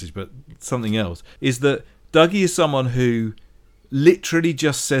opposite message, but something else, is that Dougie is someone who literally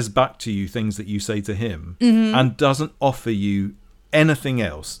just says back to you things that you say to him and doesn't offer you anything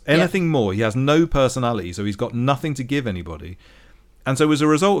else, anything more. He has no personality, so he's got nothing to give anybody. And so as a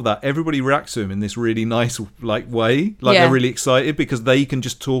result of that, everybody reacts to him in this really nice way. They're really excited because they can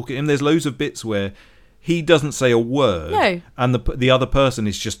just talk at him. There's loads of bits where he doesn't say a word, and the other person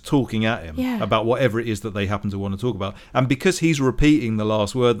is just talking at him about whatever it is that they happen to want to talk about. And because he's repeating the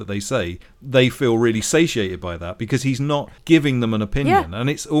last word that they say, they feel really satiated by that because he's not giving them an opinion. And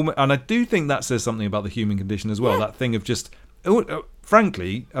it's and I do think that says something about the human condition as well. That thing of just,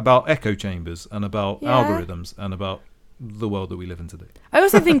 frankly, about echo chambers and about algorithms and about the world that we live in today. I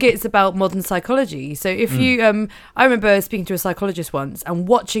also think it's about modern psychology. So if you, I remember speaking to a psychologist once and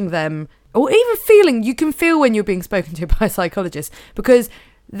watching them, or even you can feel when you're being spoken to by a psychologist, because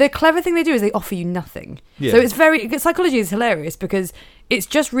the clever thing they do is they offer you nothing. So it's psychology is hilarious because it's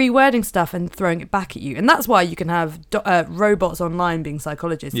just rewording stuff and throwing it back at you. And that's why you can have robots online being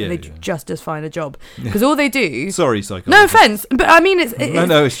psychologists and they do just as fine a job. Because all they do... Sorry, psychologists. No offence, but I mean,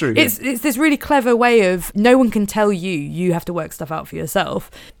 it's true. It's this really clever way of no one can tell you. You have to work stuff out for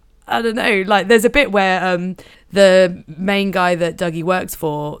yourself. I don't know, like there's a bit where the main guy that Dougie works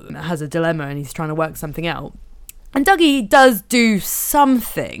for has a dilemma and he's trying to work something out. And Dougie does do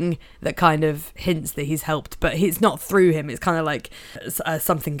something that kind of hints that he's helped, but it's not through him. It's kind of like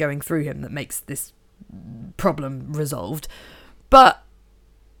something going through him that makes this problem resolved. But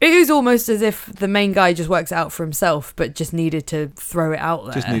it is almost as if the main guy just works it out for himself, but just needed to throw it out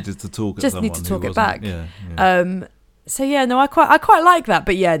there. Just needed to talk at someone. Just need to talk it back. Yeah. So yeah, no, I quite like that.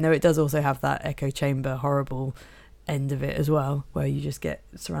 But yeah, no, it does also have that echo chamber horrible end of it as well, where you just get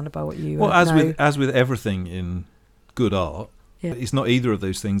surrounded by what you know. as with everything in good art, it's not either of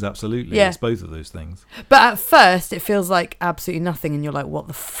those things. Absolutely, it's both of those things. But at first, it feels like absolutely nothing, and you're like, "What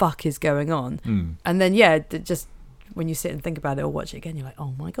the fuck is going on?" And then just when you sit and think about it or watch it again, you're like,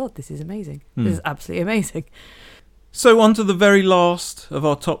 "Oh my god, this is amazing! This is absolutely amazing." So on to the very last of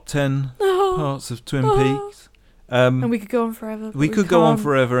our top 10 parts of Twin Peaks. And we could go on forever. We could go on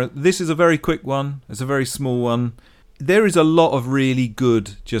forever. This is a very quick one. It's a very small one. There is a lot of really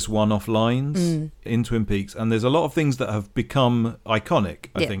good just one-off lines in Twin Peaks, and there's a lot of things that have become iconic,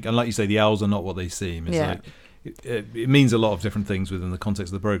 I think. And like you say, the owls are not what they seem. It's like it means a lot of different things within the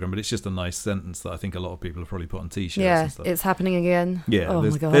context of the program, but it's just a nice sentence that I think a lot of people have probably put on t-shirts and stuff. It's happening again.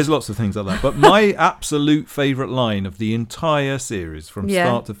 There's lots of things like that. But my absolute favourite line of the entire series from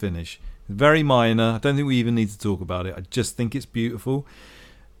start to finish, very minor, I don't think we even need to talk about it, I just think it's beautiful.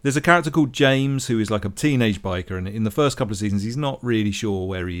 There's a character called James who is like a teenage biker, and in the first couple of seasons he's not really sure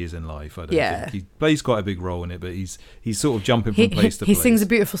where he is in life. I don't think he plays quite a big role in it, but he's sort of jumping from place to place. He sings a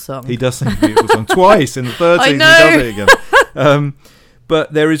beautiful song. He does sing a beautiful song twice in the third season. He does it again.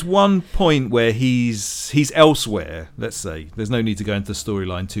 But there is one point where he's elsewhere, let's say. There's no need to go into the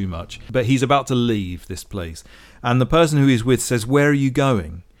storyline too much, but he's about to leave this place, and the person who he's with says, "Where are you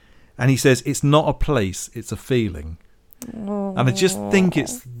going?" And he says, "It's not a place, it's a feeling." And I just think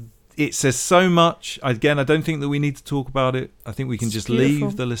it says so much. Again, I don't think that we need to talk about it. I think we can just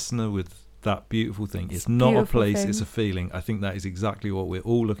leave the listener with that beautiful thing. It's not a beautiful place, thing. it's a feeling. I think that is exactly what we're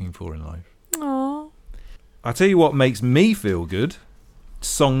all looking for in life. Aww. I tell you what makes me feel good: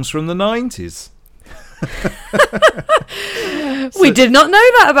 songs from the 90s. We did not know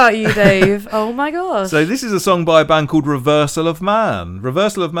that about you, Dave. Oh my gosh. So this is a song by a band called Reversal of Man.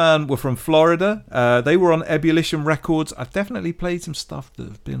 Reversal of Man were from Florida. They were on Ebullition Records. I've definitely played some stuff that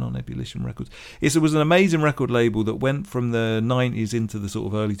have been on Ebullition Records. It was an amazing record label that went from the 90s into the sort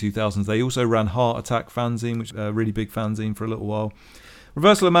of early 2000s. They also ran Heart Attack fanzine, which is a really big fanzine for a little while.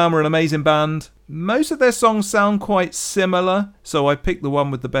 Reversal of Man were an amazing band. Most of their songs sound quite similar, so I picked the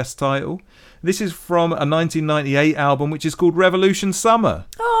one with the best title. This is from a 1998 album, which is called Revolution Summer.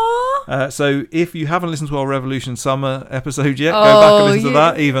 Aww. So if you haven't listened to our Revolution Summer episode yet, go back and listen to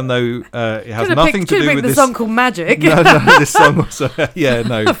that, even though it has nothing to do with this. song called Magic. No, this song also. Yeah,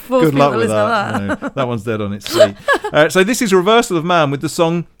 no. Good luck with that. No, that one's dead on its feet. So this is Reversal of Man with the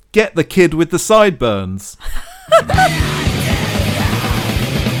song "Get the Kid with the Sideburns."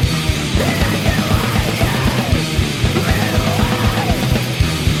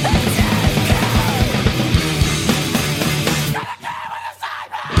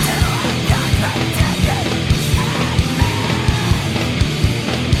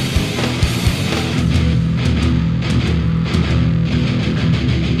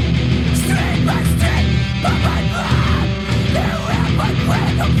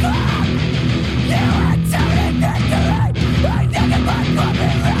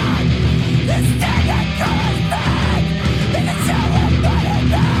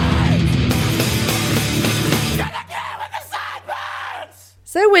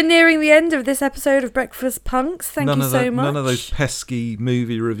 So we're nearing the end of this episode of Breakfast Punks. Thank you so much. None of those pesky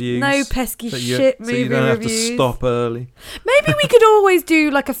movie reviews. No pesky so shit movie reviews. So you don't have reviews. to stop early. Maybe we could always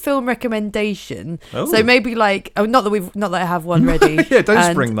do like a film recommendation. Oh. So maybe like, not that I have one ready. Yeah,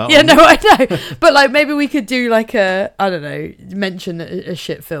 don't spring that Yeah, on no, I know. But like maybe we could do like I don't know, mention a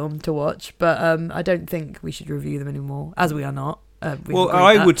shit film to watch. But I don't think we should review them anymore, as we are not. Well,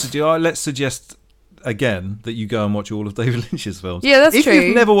 I would suggest. Let's suggest again that you go and watch all of David Lynch's films. Yeah, that's true. If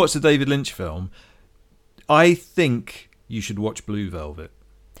you've never watched a David Lynch film, I think you should watch Blue Velvet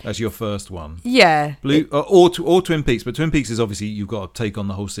as your first one. Yeah. Or Twin Peaks, but Twin Peaks is obviously you've got to take on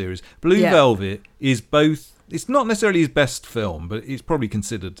the whole series. Blue Velvet is both. It's not necessarily his best film, but it's probably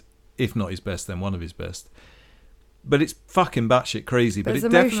considered, if not his best, then one of his best. But it's fucking batshit crazy. But it's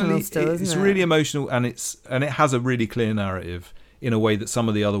it emotional definitely still, isn't it's it? really emotional, and it has a really clear narrative in a way that some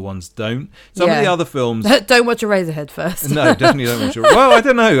of the other ones don't. Some of the other films... Don't watch Eraserhead first. No, definitely don't watch it. Well, I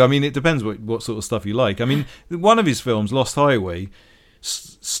don't know. I mean, it depends what sort of stuff you like. I mean, one of his films, Lost Highway,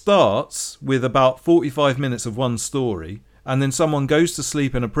 starts with about 45 minutes of one story, and then someone goes to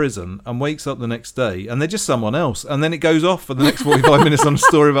sleep in a prison and wakes up the next day, and they're just someone else. And then it goes off for the next 45 minutes on a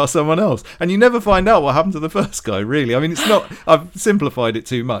story about someone else. And you never find out what happened to the first guy, really. I mean, it's not... I've simplified it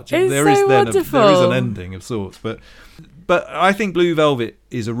too much. It's there is wonderful. an ending of sorts, but I think Blue Velvet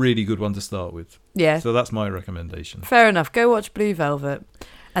is a really good one to start with. Yeah. So that's my recommendation. Fair enough. Go watch Blue Velvet.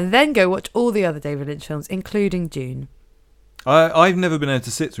 And then go watch all the other David Lynch films, including Dune. I've never been able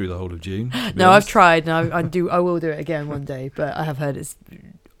to sit through the whole of Dune. No, I've tried, and I will do it again one day, but I have heard it's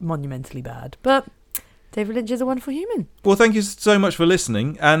monumentally bad. But David Lynch is a wonderful human. Well, thank you so much for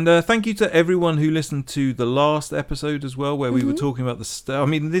listening, and thank you to everyone who listened to the last episode as well, where we were talking about I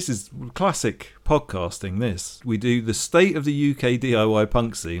mean, this is classic podcasting. We do the state of the UK DIY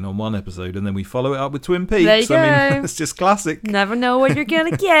punk scene on one episode, and then we follow it up with Twin Peaks. There you go. I mean, it's just classic. Never know what you're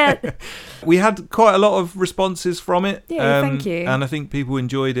gonna get. We had quite a lot of responses from it. Yeah, thank you. And I think people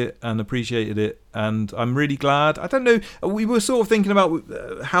enjoyed it and appreciated it, and I'm really glad. I don't know, we were sort of thinking about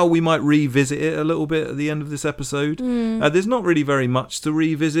how we might revisit it a little bit at the end of this episode. There's not really very much to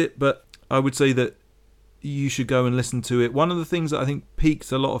revisit, but I would say that you should go and listen to it. One of the things that I think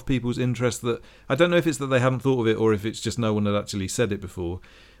piqued a lot of people's interest, that I don't know if it's that they hadn't thought of it or if it's just no one had actually said it before,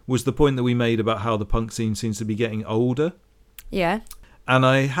 was the point that we made about how the punk scene seems to be getting older. Yeah. And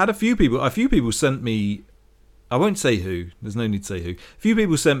I had a few people sent me, I won't say who, there's no need to say who. A few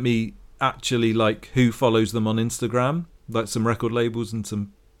people sent me actually like who follows them on Instagram, like some record labels and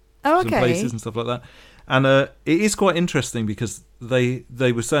some places and stuff like that. And it is quite interesting because they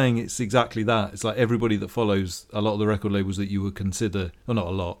were saying it's exactly that. It's like everybody that follows a lot of the record labels that you would consider, or not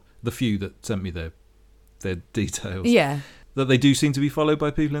a lot, the few that sent me their details. Yeah. That they do seem to be followed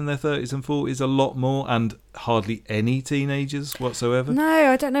by people in their 30s and 40s a lot more, and hardly any teenagers whatsoever.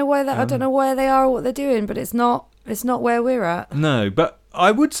 No, I don't know where I don't know where they are or what they're doing, but it's not where we're at. No, but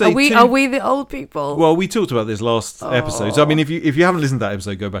I would say Are we the old people? Well, we talked about this last episode. So, I mean, if you haven't listened to that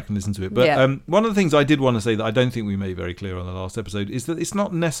episode, go back and listen to it. But Yeah. One of the things I did want to say that I don't think we made very clear on the last episode is that it's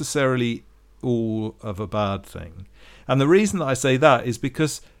not necessarily all of a bad thing. And the reason that I say that is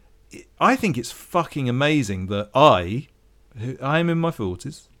because I think it's fucking amazing that I am in my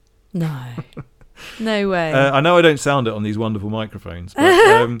 40s. No. No way. I know I don't sound it on these wonderful microphones.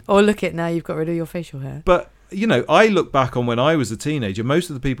 But, or look at now, you've got rid of your facial hair. but, you know, I look back on when I was a teenager, most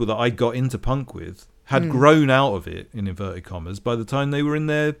of the people that I got into punk with had grown out of it, in inverted commas, by the time they were in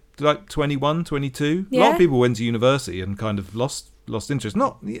their, like, 21, 22. A lot Yeah. of people went to university and kind of lost interest.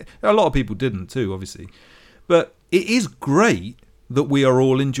 A lot of people didn't too, obviously. But it is great that we are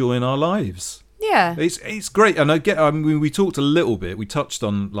all enjoying our lives. Yeah. It's great, and I mean, we talked a little bit. We touched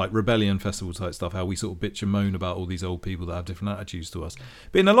on like Rebellion Festival type stuff, how we sort of bitch and moan about all these old people that have different attitudes to us.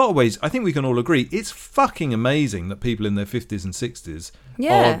 But in a lot of ways, I think we can all agree it's fucking amazing that people in their 50s and 60s,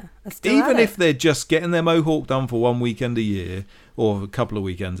 Yeah. are still even at if it. they're just getting their mohawk done for one weekend a year or a couple of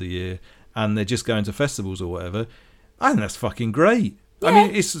weekends a year, and they're just going to festivals or whatever, I think that's fucking great. I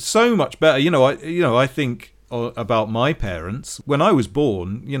mean, it's so much better. I think about my parents. When I was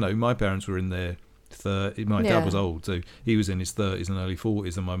born, my parents were in their 30s. My dad was old, so he was in his 30s and early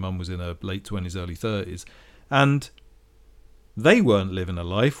 40s, and my mum was in her late 20s, early 30s. And they weren't living a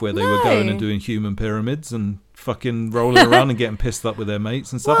life where they were going and doing human pyramids and fucking rolling around and getting pissed up with their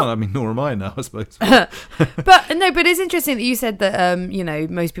mates and stuff. Well, I mean, nor am I now, I suppose. But it's interesting that you said that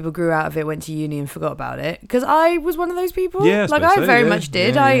most people grew out of it, went to uni and forgot about it, because I was one of those people. Yeah, like I very much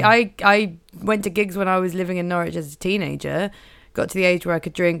did. Yeah. I went to gigs when I was living in Norwich as a teenager, got to the age where I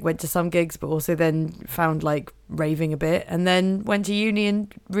could drink, went to some gigs, but also then found like raving a bit, and then went to uni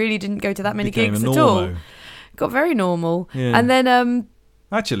and really didn't go to that many Became gigs a at all. normo. Got very normal. Yeah. And then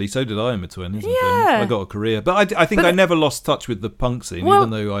Actually, so did I in my 20s and things. Yeah. I got a career. But I think I never lost touch with the punk scene, Well, even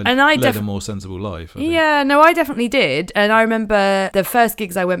though I and I led a more sensible life. I think. yeah, no, I definitely did. And I remember the first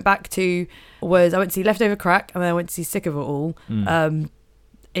gigs I went back to was I went to see Leftover Crack, and then I went to see Sick of It All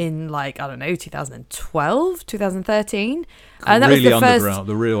in 2012, 2013. And that really was the underground, first.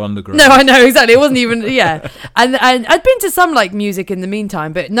 the real underground. No, I know, exactly. It wasn't even, yeah. And I'd been to some like music in the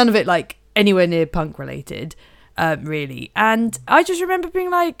meantime, but none of it like anywhere near punk related, really. And I just remember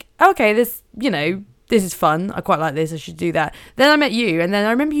being like, okay, this is fun. I quite like this. I should do that. Then I met you, and then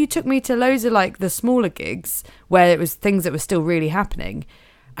I remember you took me to loads of like the smaller gigs where it was things that were still really happening.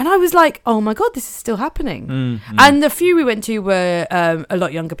 And I was like, oh my God, this is still happening. And the few we went to were a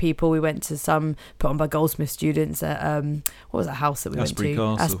lot younger people. We went to some put on by Goldsmith students at, what was that house that we went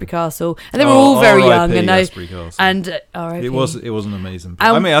to? Asprey Castle. And they were all very young. And Asprey Castle. R.I.P. It was an amazing place.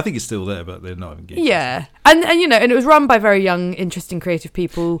 I mean, I think it's still there, but they're not even gigs. Yeah. And it was run by very young, interesting, creative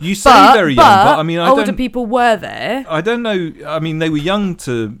people. You say very young, but I mean, older people were there. I don't know. I mean, they were young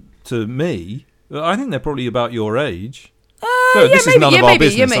to me. I think they're probably about your age. So this is none of our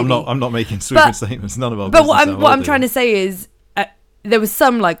business. I'm not making sweeping statements. None of our business. But what I'm trying to say is there was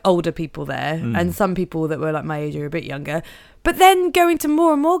some like older people there and some people that were like my age or a bit younger. But then going to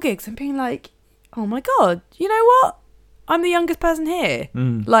more and more gigs and being like, oh my God, you know what? I'm the youngest person here.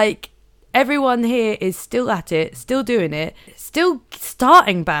 Like everyone here is still at it, still doing it, still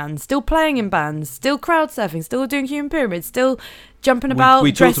starting bands, still playing in bands, still crowd surfing, still doing human pyramids, still jumping about,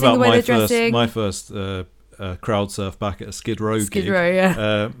 we dressing talked the way about they're dressing. my first crowd surf back at a Skid Row Skid gig, Row,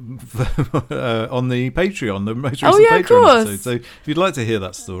 yeah. on the Patreon, the most Oh, recent yeah, of Patreon course. episode. So if you'd like to hear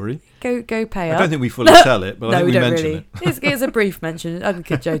that story, Go pay I up. don't think we fully tell it, but I No, think we we don't mention really. it. It's a brief mention. Uncle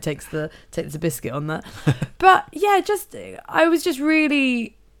Kid Joe takes the biscuit on that. But yeah, I was just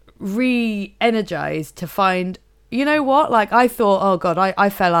really re-energized to find, you know what? Like I thought, oh God, I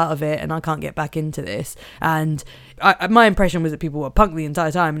fell out of it and I can't get back into this. And my impression was that people were punk the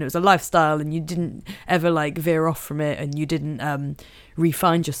entire time, and it was a lifestyle, and you didn't ever like veer off from it, and you didn't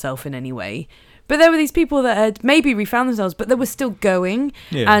re-find yourself in any way. But there were these people that had maybe refound themselves, but they were still going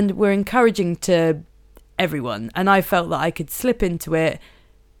and were encouraging to everyone. And I felt that I could slip into it,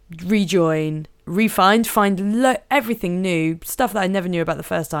 rejoin, find everything new, stuff that I never knew about the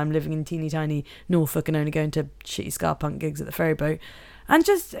first time living in teeny tiny Norfolk and only going to shitty ska punk gigs at the ferryboat. And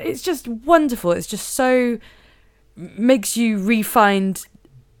it's just wonderful. It's just so makes you re-find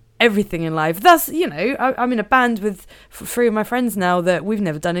everything in life. Thus, I'm in a band with three of my friends now that we've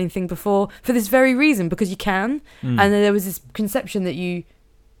never done anything before for this very reason, because you can. And then there was this conception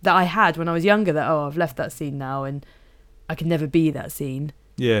that I had when I was younger that, I've left that scene now and I can never be that scene.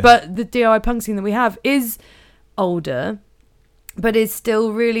 Yeah. But the DIY punk scene that we have is older, but is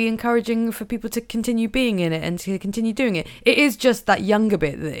still really encouraging for people to continue being in it and to continue doing it. It is just that younger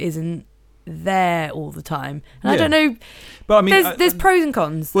bit that isn't there all the time. And I Yeah. don't know. But I mean, There's pros and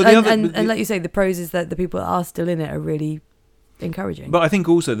cons. Well, and like you say, the pros is that the people that are still in it are really encouraging. But I think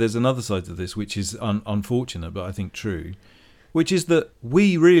also there's another side to this, which is unfortunate, but I think true, which is that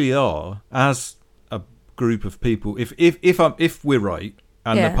we really are, as a group of people, if we're right,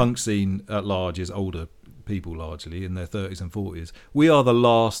 and Yeah. the punk scene at large is older people largely in their 30s and 40s, we are the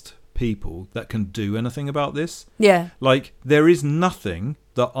last people that can do anything about this. Yeah. Like, there is nothing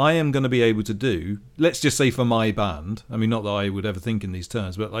that I am going to be able to do, let's just say for my band, I mean, not that I would ever think in these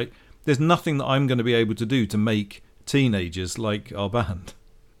terms, but like, there's nothing that I'm going to be able to do to make teenagers like our band.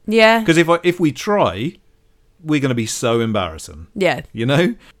 Yeah. Because if we try, we're going to be so embarrassing. Yeah. You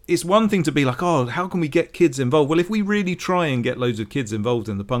know? It's one thing to be like, oh, how can we get kids involved? Well, if we really try and get loads of kids involved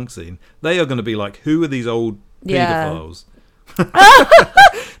in the punk scene, they are going to be like, who are these old Yeah. paedophiles?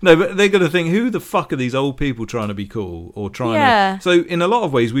 No, but they're going to think, who the fuck are these old people trying to be cool or trying Yeah. to... So in a lot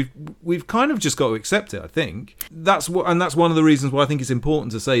of ways, we've kind of just got to accept it, I think. That's one of the reasons why I think it's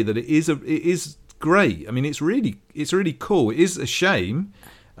important to say that it is great. I mean, it's really cool. It is a shame,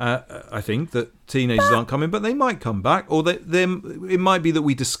 I think, that teenagers aren't coming, but they might come back, or it might be that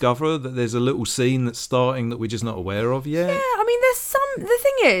we discover that there's a little scene that's starting that we're just not aware of yet. Yeah, I mean, the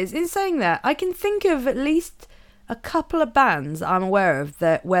thing is, in saying that, I can think of at least a couple of bands I'm aware of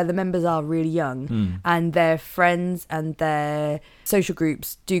that where the members are really young and their friends and their social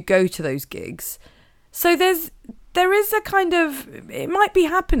groups do go to those gigs. So there is a kind of, it might be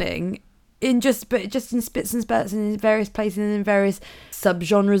happening in just in spits and spurts and in various places and in various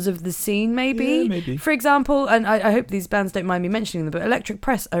subgenres of the scene, maybe. Yeah, maybe. For example, and I hope these bands don't mind me mentioning them, but Electric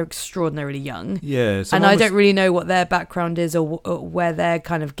Press are extraordinarily young. Yeah. And I don't really know what their background is or where their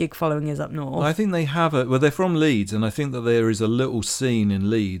kind of gig following is up north. I think they have they're from Leeds, and I think that there is a little scene in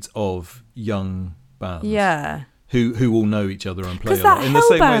Leeds of young bands. Yeah. Who all know each other and play Because a lot that in the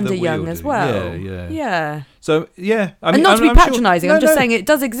same way Hellband that are we young all as do. well. Yeah. So yeah, I mean, and not to be I'm sure- patronising, No, I'm just no. saying it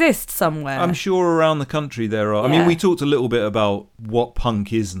does exist somewhere. I'm sure around the country there are. I mean, Yeah. we talked a little bit about what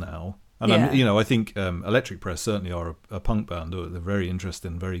punk is now, and Yeah. I think Electric Press certainly are a punk band. They're very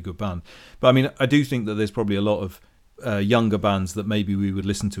interesting, very good band. But I mean, I do think that there's probably a lot of younger bands that maybe we would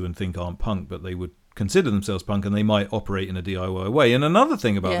listen to and think aren't punk, but they would consider themselves punk, and they might operate in a DIY way. And another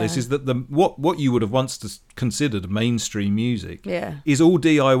thing about this is that what you would have once considered mainstream music is all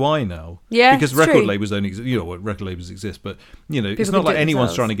DIY now. Yeah, because it's record true. labels don't exist. You know what, record labels exist, but it's People not can like do it anyone's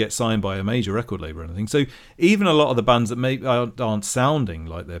themselves. trying to get signed by a major record label or anything. So even a lot of the bands that aren't sounding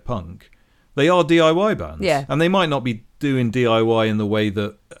like they're punk, they are DIY bands. Yeah. And they might not be doing DIY in the way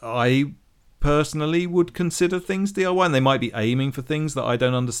that I personally would consider things DIY, and they might be aiming for things that I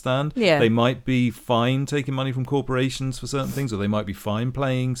don't understand. Yeah. They might be fine taking money from corporations for certain things, or they might be fine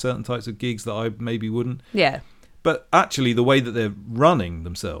playing certain types of gigs that I maybe wouldn't. Yeah. But actually, the way that they're running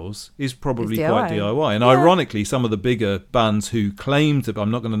themselves is probably It's quite DIY. DIY. And ironically, some of the bigger bands who claim to,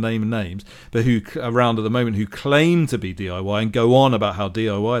 I'm not going to name names, but who around at the moment who claim to be DIY and go on about how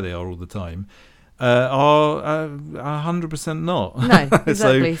DIY they are all the time, are 100% not. No, exactly.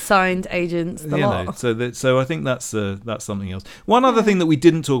 So, Signed agents, the lot. so I think that's something else. One other thing that we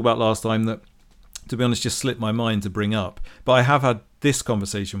didn't talk about last time that, to be honest, just slipped my mind to bring up, but I have had this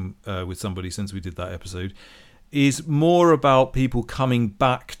conversation with somebody since we did that episode, is more about people coming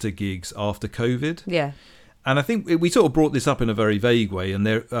back to gigs after COVID. Yeah. And I think we sort of brought this up in a very vague way, and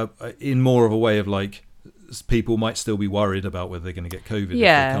they're in more of a way of like, people might still be worried about whether they're going to get COVID if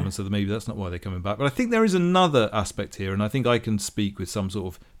they come, and so maybe that's not why they're coming back. But I think there is another aspect here, and I think I can speak with some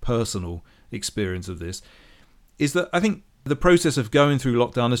sort of personal experience of this, is that I think the process of going through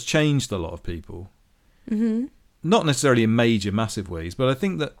lockdown has changed a lot of people. Mm-hmm. Not necessarily in major, massive ways, but I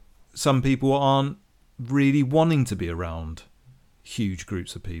think that some people aren't really wanting to be around huge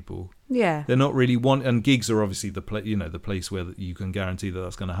groups of people. Yeah. They're not really and gigs are obviously the place where you can guarantee that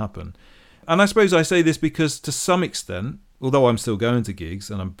that's going to happen. And I suppose I say this because to some extent, although I'm still going to gigs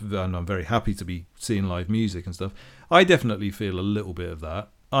and I'm very happy to be seeing live music and stuff, I definitely feel a little bit of that.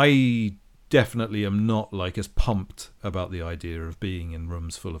 I definitely am not like as pumped about the idea of being in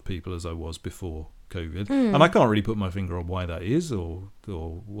rooms full of people as I was before COVID. And I can't really put my finger on why that is or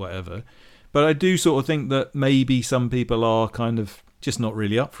whatever. But I do sort of think that maybe some people are kind of just not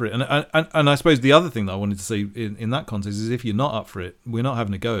really up for it. And I suppose the other thing that I wanted to say in that context is if you're not up for it, we're not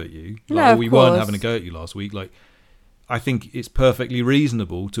having a go at you. No, of we weren't course. having a go at you last week. Like, I think it's perfectly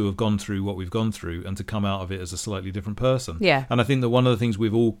reasonable to have gone through what we've gone through and to come out of it as a slightly different person. Yeah. And I think that one of the things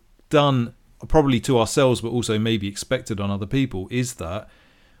we've all done, probably to ourselves, but also maybe expected on other people, is that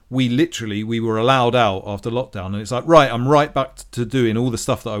we were allowed out after lockdown, and it's like, right, I'm right back to doing all the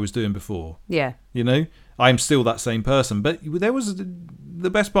stuff that I was doing before. Yeah. You know, I'm still that same person, but there was the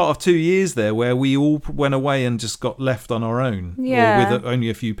best part of 2 years there where we all went away and just got left on our own, Yeah. or with only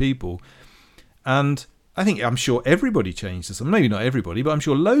a few people. And I'm sure everybody changed to some. Maybe not everybody, but I'm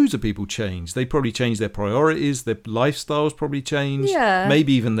sure loads of people changed. They probably changed their priorities, their lifestyles probably changed. Yeah.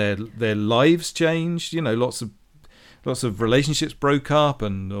 Maybe even their lives changed. You know, lots of relationships broke up,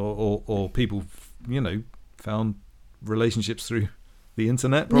 and or people, you know, found relationships through the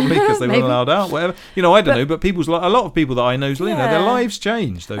internet probably because they weren't Maybe. allowed out. Whatever. You know, I don't know, but a lot of people that I know, you know, their Yeah. lives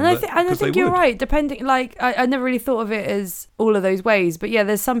changed. And I think you're right. Depending, like, I never really thought of it as all of those ways, but yeah,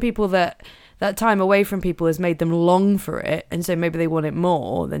 there's some people that time away from people has made them long for it, and so maybe they want it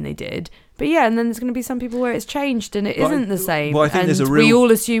more than they did. But yeah, and then there's going to be some people where it's changed and it isn't the same. Well, I think and there's a we real-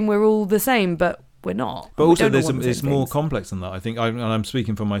 all assume we're all the same, but we're not. But We also, don't all want the it's same more things. complex than that. I think, and I'm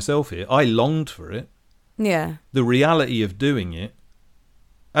speaking for myself here. I longed for it. Yeah. The reality of doing it,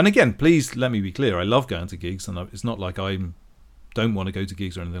 and again, please let me be clear. I love going to gigs, and it's not like I don't want to go to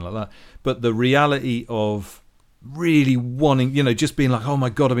gigs or anything like that. But the reality of really wanting, you know, just being like, oh my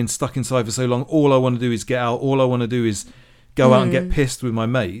God, I've been stuck inside for so long. All I want to do is get out. All I want to do is go out and get pissed with my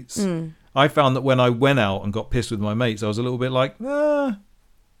mates. I found that when I went out and got pissed with my mates, I was a little bit like, well,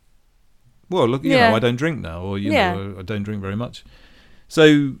 look, you know, I don't drink now, or, you know, I don't drink very much. So,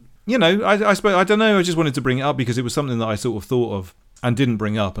 you know, I suppose, I don't know, I just wanted to bring it up because it was something that I sort of thought of and didn't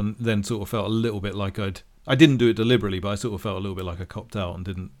bring up, and then sort of felt a little bit like I didn't do it deliberately, but I sort of felt a little bit like I copped out and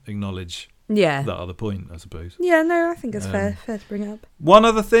didn't acknowledge Yeah. that other point, I suppose. Yeah, no, I think it's fair to bring up. One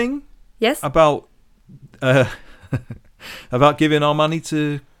other thing Yes? about about giving our money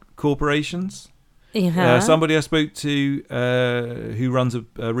to corporations. Yeah. Somebody I spoke to who runs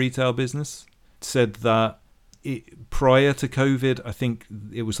a retail business said that prior to COVID, I think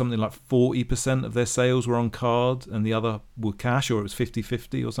it was something like 40% of their sales were on card and the other were cash, or it was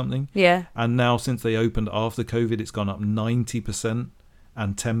 50-50 or something. Yeah. And now since they opened after COVID, it's gone up 90%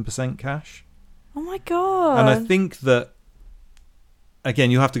 and 10% cash. Oh my God. And I think that, again,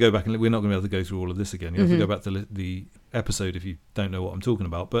 you have to go back and we're not going to be able to go through all of this again. You have to go back to the episode if you don't know what I'm talking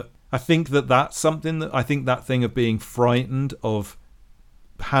about. But I think that's something that I think that thing of being frightened of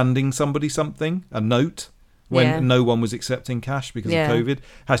handing somebody something, a note, when no one was accepting cash because of COVID,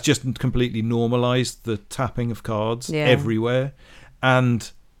 has just completely normalised the tapping of cards everywhere. And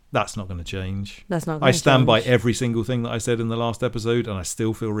that's not going to change. That's not going to I stand change. by every single thing that I said in the last episode, and I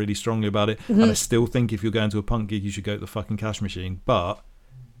still feel really strongly about it. And I still think if you're going to a punk gig, you should go to the fucking cash machine. But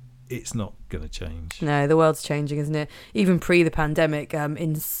it's not going to change. No, the world's changing, isn't it? Even pre the pandemic,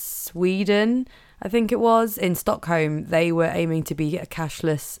 in Sweden, I think it was, in Stockholm, they were aiming to be a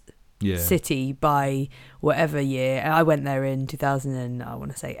cashless city by whatever year. I went there in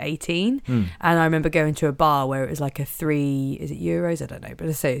 2018, and I remember going to a bar where it was like is it euros? I don't know, but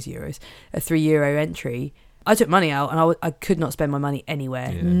let's say it's euros, a €3 entry. I took money out, and I could not spend my money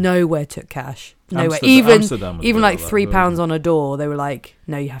anywhere. Yeah. Nowhere took cash. Nowhere. Amsterdam was Even a bit like like that, £3 wasn't it? on a door, they were like,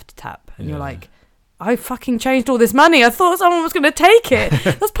 no, you have to tap. And you're Yeah. like, I fucking changed all this money. I thought someone was going to take it.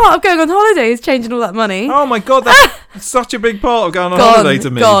 That's part of going on holiday, is changing all that money. Oh my God, that's such a big part of going on holiday to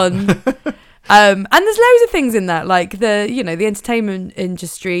me. Gone. And there's loads of things in that, like the entertainment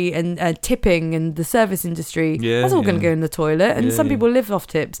industry and tipping and the service industry. Yeah, That's all going to yeah. go in the toilet. And Yeah, some yeah. people live off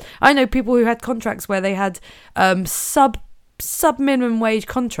tips. I know people who had contracts where they had sub minimum wage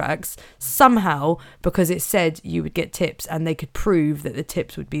contracts somehow, because it said you would get tips and they could prove that the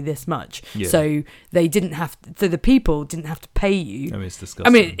tips would be this much. Yeah. So they didn't have to, so the people didn't have to pay you. I mean, it's disgusting. I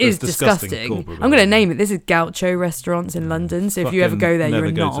mean, it is It's disgusting disgusting. corporate I'm going to behaviour. name it. This is Gaucho Restaurants in London. So if you ever go there, you're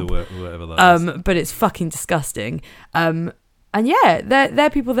a knob. Never go to whatever that is. But it's fucking disgusting. And yeah, they're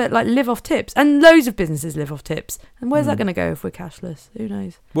people that like live off tips, and loads of businesses live off tips. And where's that going to go if we're cashless? Who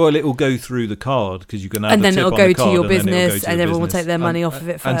knows? Well, it will go through the card because you can add And the then tip it'll on go the to card your and then it'll go business, to and your everyone will business. take their money off of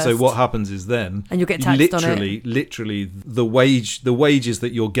it And so first. what happens is then, And you'll get taxed on it. literally, the wages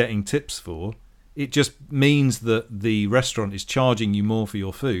that you're getting tips for, it just means that the restaurant is charging you more for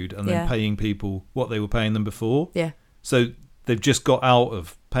your food and then Yeah. paying people what they were paying them before. Yeah. So they've just got out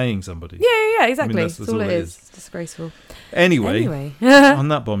of paying somebody. Yeah, exactly. that's That's all all it it is. is. It's disgraceful. Anyway, on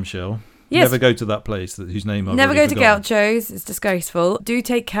that bombshell, Yes. never go to that place whose name I've Never go already to forgotten. Gauchos. It's disgraceful. Do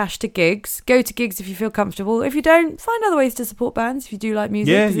take cash to gigs. Go to gigs if you feel comfortable. If you don't, find other ways to support bands if you do like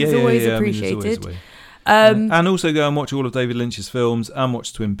music. Yeah, 'Cause yeah, it's yeah, always yeah. I mean, there's appreciated. always a way. And And also go and watch all of David Lynch's films and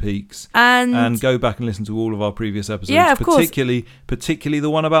watch Twin Peaks. and And go back and listen to all of our previous episodes. Yeah, of course. Particularly the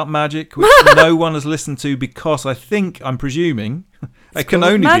one about magic, which no one has listened to because I'm presuming, it can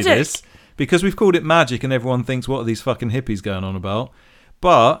called only Magic. be this, because we've called it magic and everyone thinks, what are these fucking hippies going on about?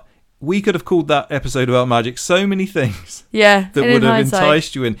 But we could have called that episode about magic so many things Yeah, that and would in have hindsight-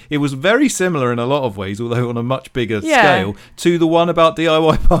 enticed you in. It was very similar in a lot of ways, although on a much bigger Yeah. scale, to the one about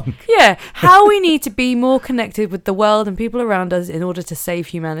DIY punk. Yeah, how we need to be more connected with the world and people around us in order to save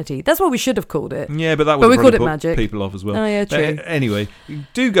humanity. That's what we should have called it. Yeah, but that But would we probably called it put magic. people off as well. Oh, yeah, true. Anyway,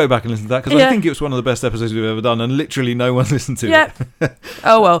 do go back and listen to that, because Yeah. I think it was one of the best episodes we've ever done, and literally no one listened to Yeah. it.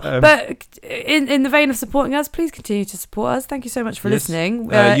 Oh, well. But in the vein of supporting us, please continue to support us. Thank you so much for Yes. listening.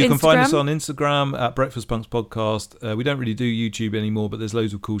 You can find us Instagram? on Instagram at Breakfast Punks Podcast. We don't really do YouTube anymore, but there's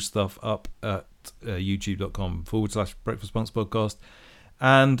loads of cool stuff up at youtube.com/Breakfast Punks Podcast.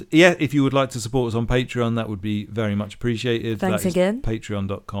 And yeah, if you would like to support us on Patreon, that would be very much appreciated. Thanks That is again.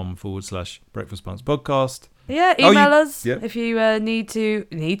 patreon.com/Breakfast Punks Podcast. Yeah, Oh, email you- us yeah. if you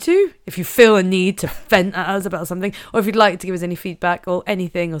if you feel a need to vent at us about something, or if you'd like to give us any feedback or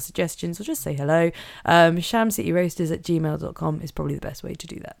anything or suggestions, or just say hello. shamcityroasters@gmail.com is probably the best way to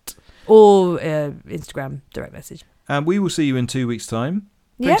do that, or Instagram direct message. And we will see you in 2 weeks' time.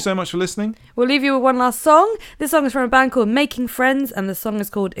 Yep. Thanks so much for listening. We'll leave you with one last song. This song is from a band called Making Friends, and the song is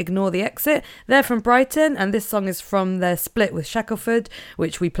called Ignore the Exit. They're from Brighton, and this song is from their split with Shackleford,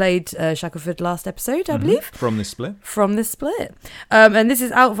 which we played Shackleford last episode, I believe. From this split. From this split. And this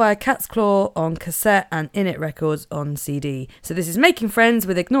is out via Cat's Claw on cassette and In It Records on CD. So this is Making Friends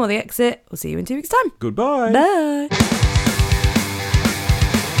with Ignore the Exit. We'll see you in 2 weeks' time. Goodbye. Bye.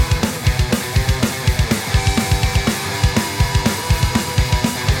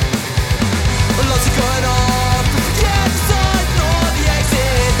 Lots of going on, but forget the sign, ignore the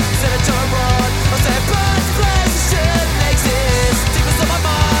exit. Instead of turn run, I'll say burn to place that shouldn't exist. Demons on my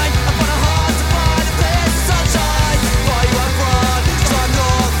mind, I find it hard to find a place of sunshine. Fire you up front, 'cause I'm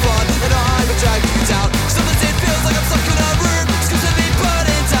not fun, and I will drag you down. Sometimes it feels like I'm stuck in a room, exclusively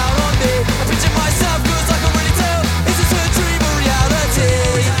burning down on me. I picture myself, 'cause I can really tell, is this a dream or reality?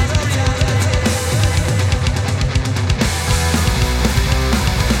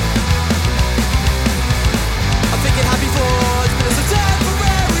 I'm thinking happy thoughts, but it's so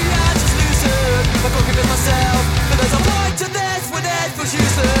temporary, I just lose it. I can't convince myself, but there's a point to this when it feels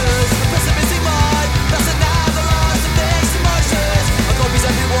useless. A pessimistic life, that's another loss of mixed emotions. I can't please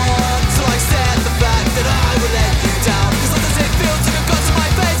everyone, so I accept the fact that I will let you down. 'Cause sometimes it feels like I've got to my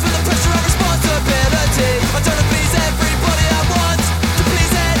face with the pressure of responsibility. I don't want to please everybody I want, to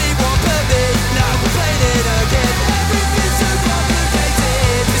please anyone but me. Now I'm complaining again, everything's so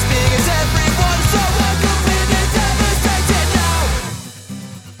complicated. This being is everyone, so I'm completely devastated now.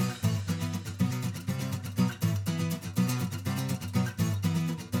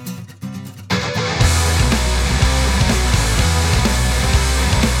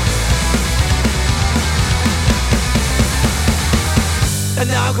 And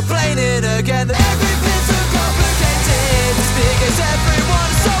now I'm complaining again, everything's so complicated. This being is everyone.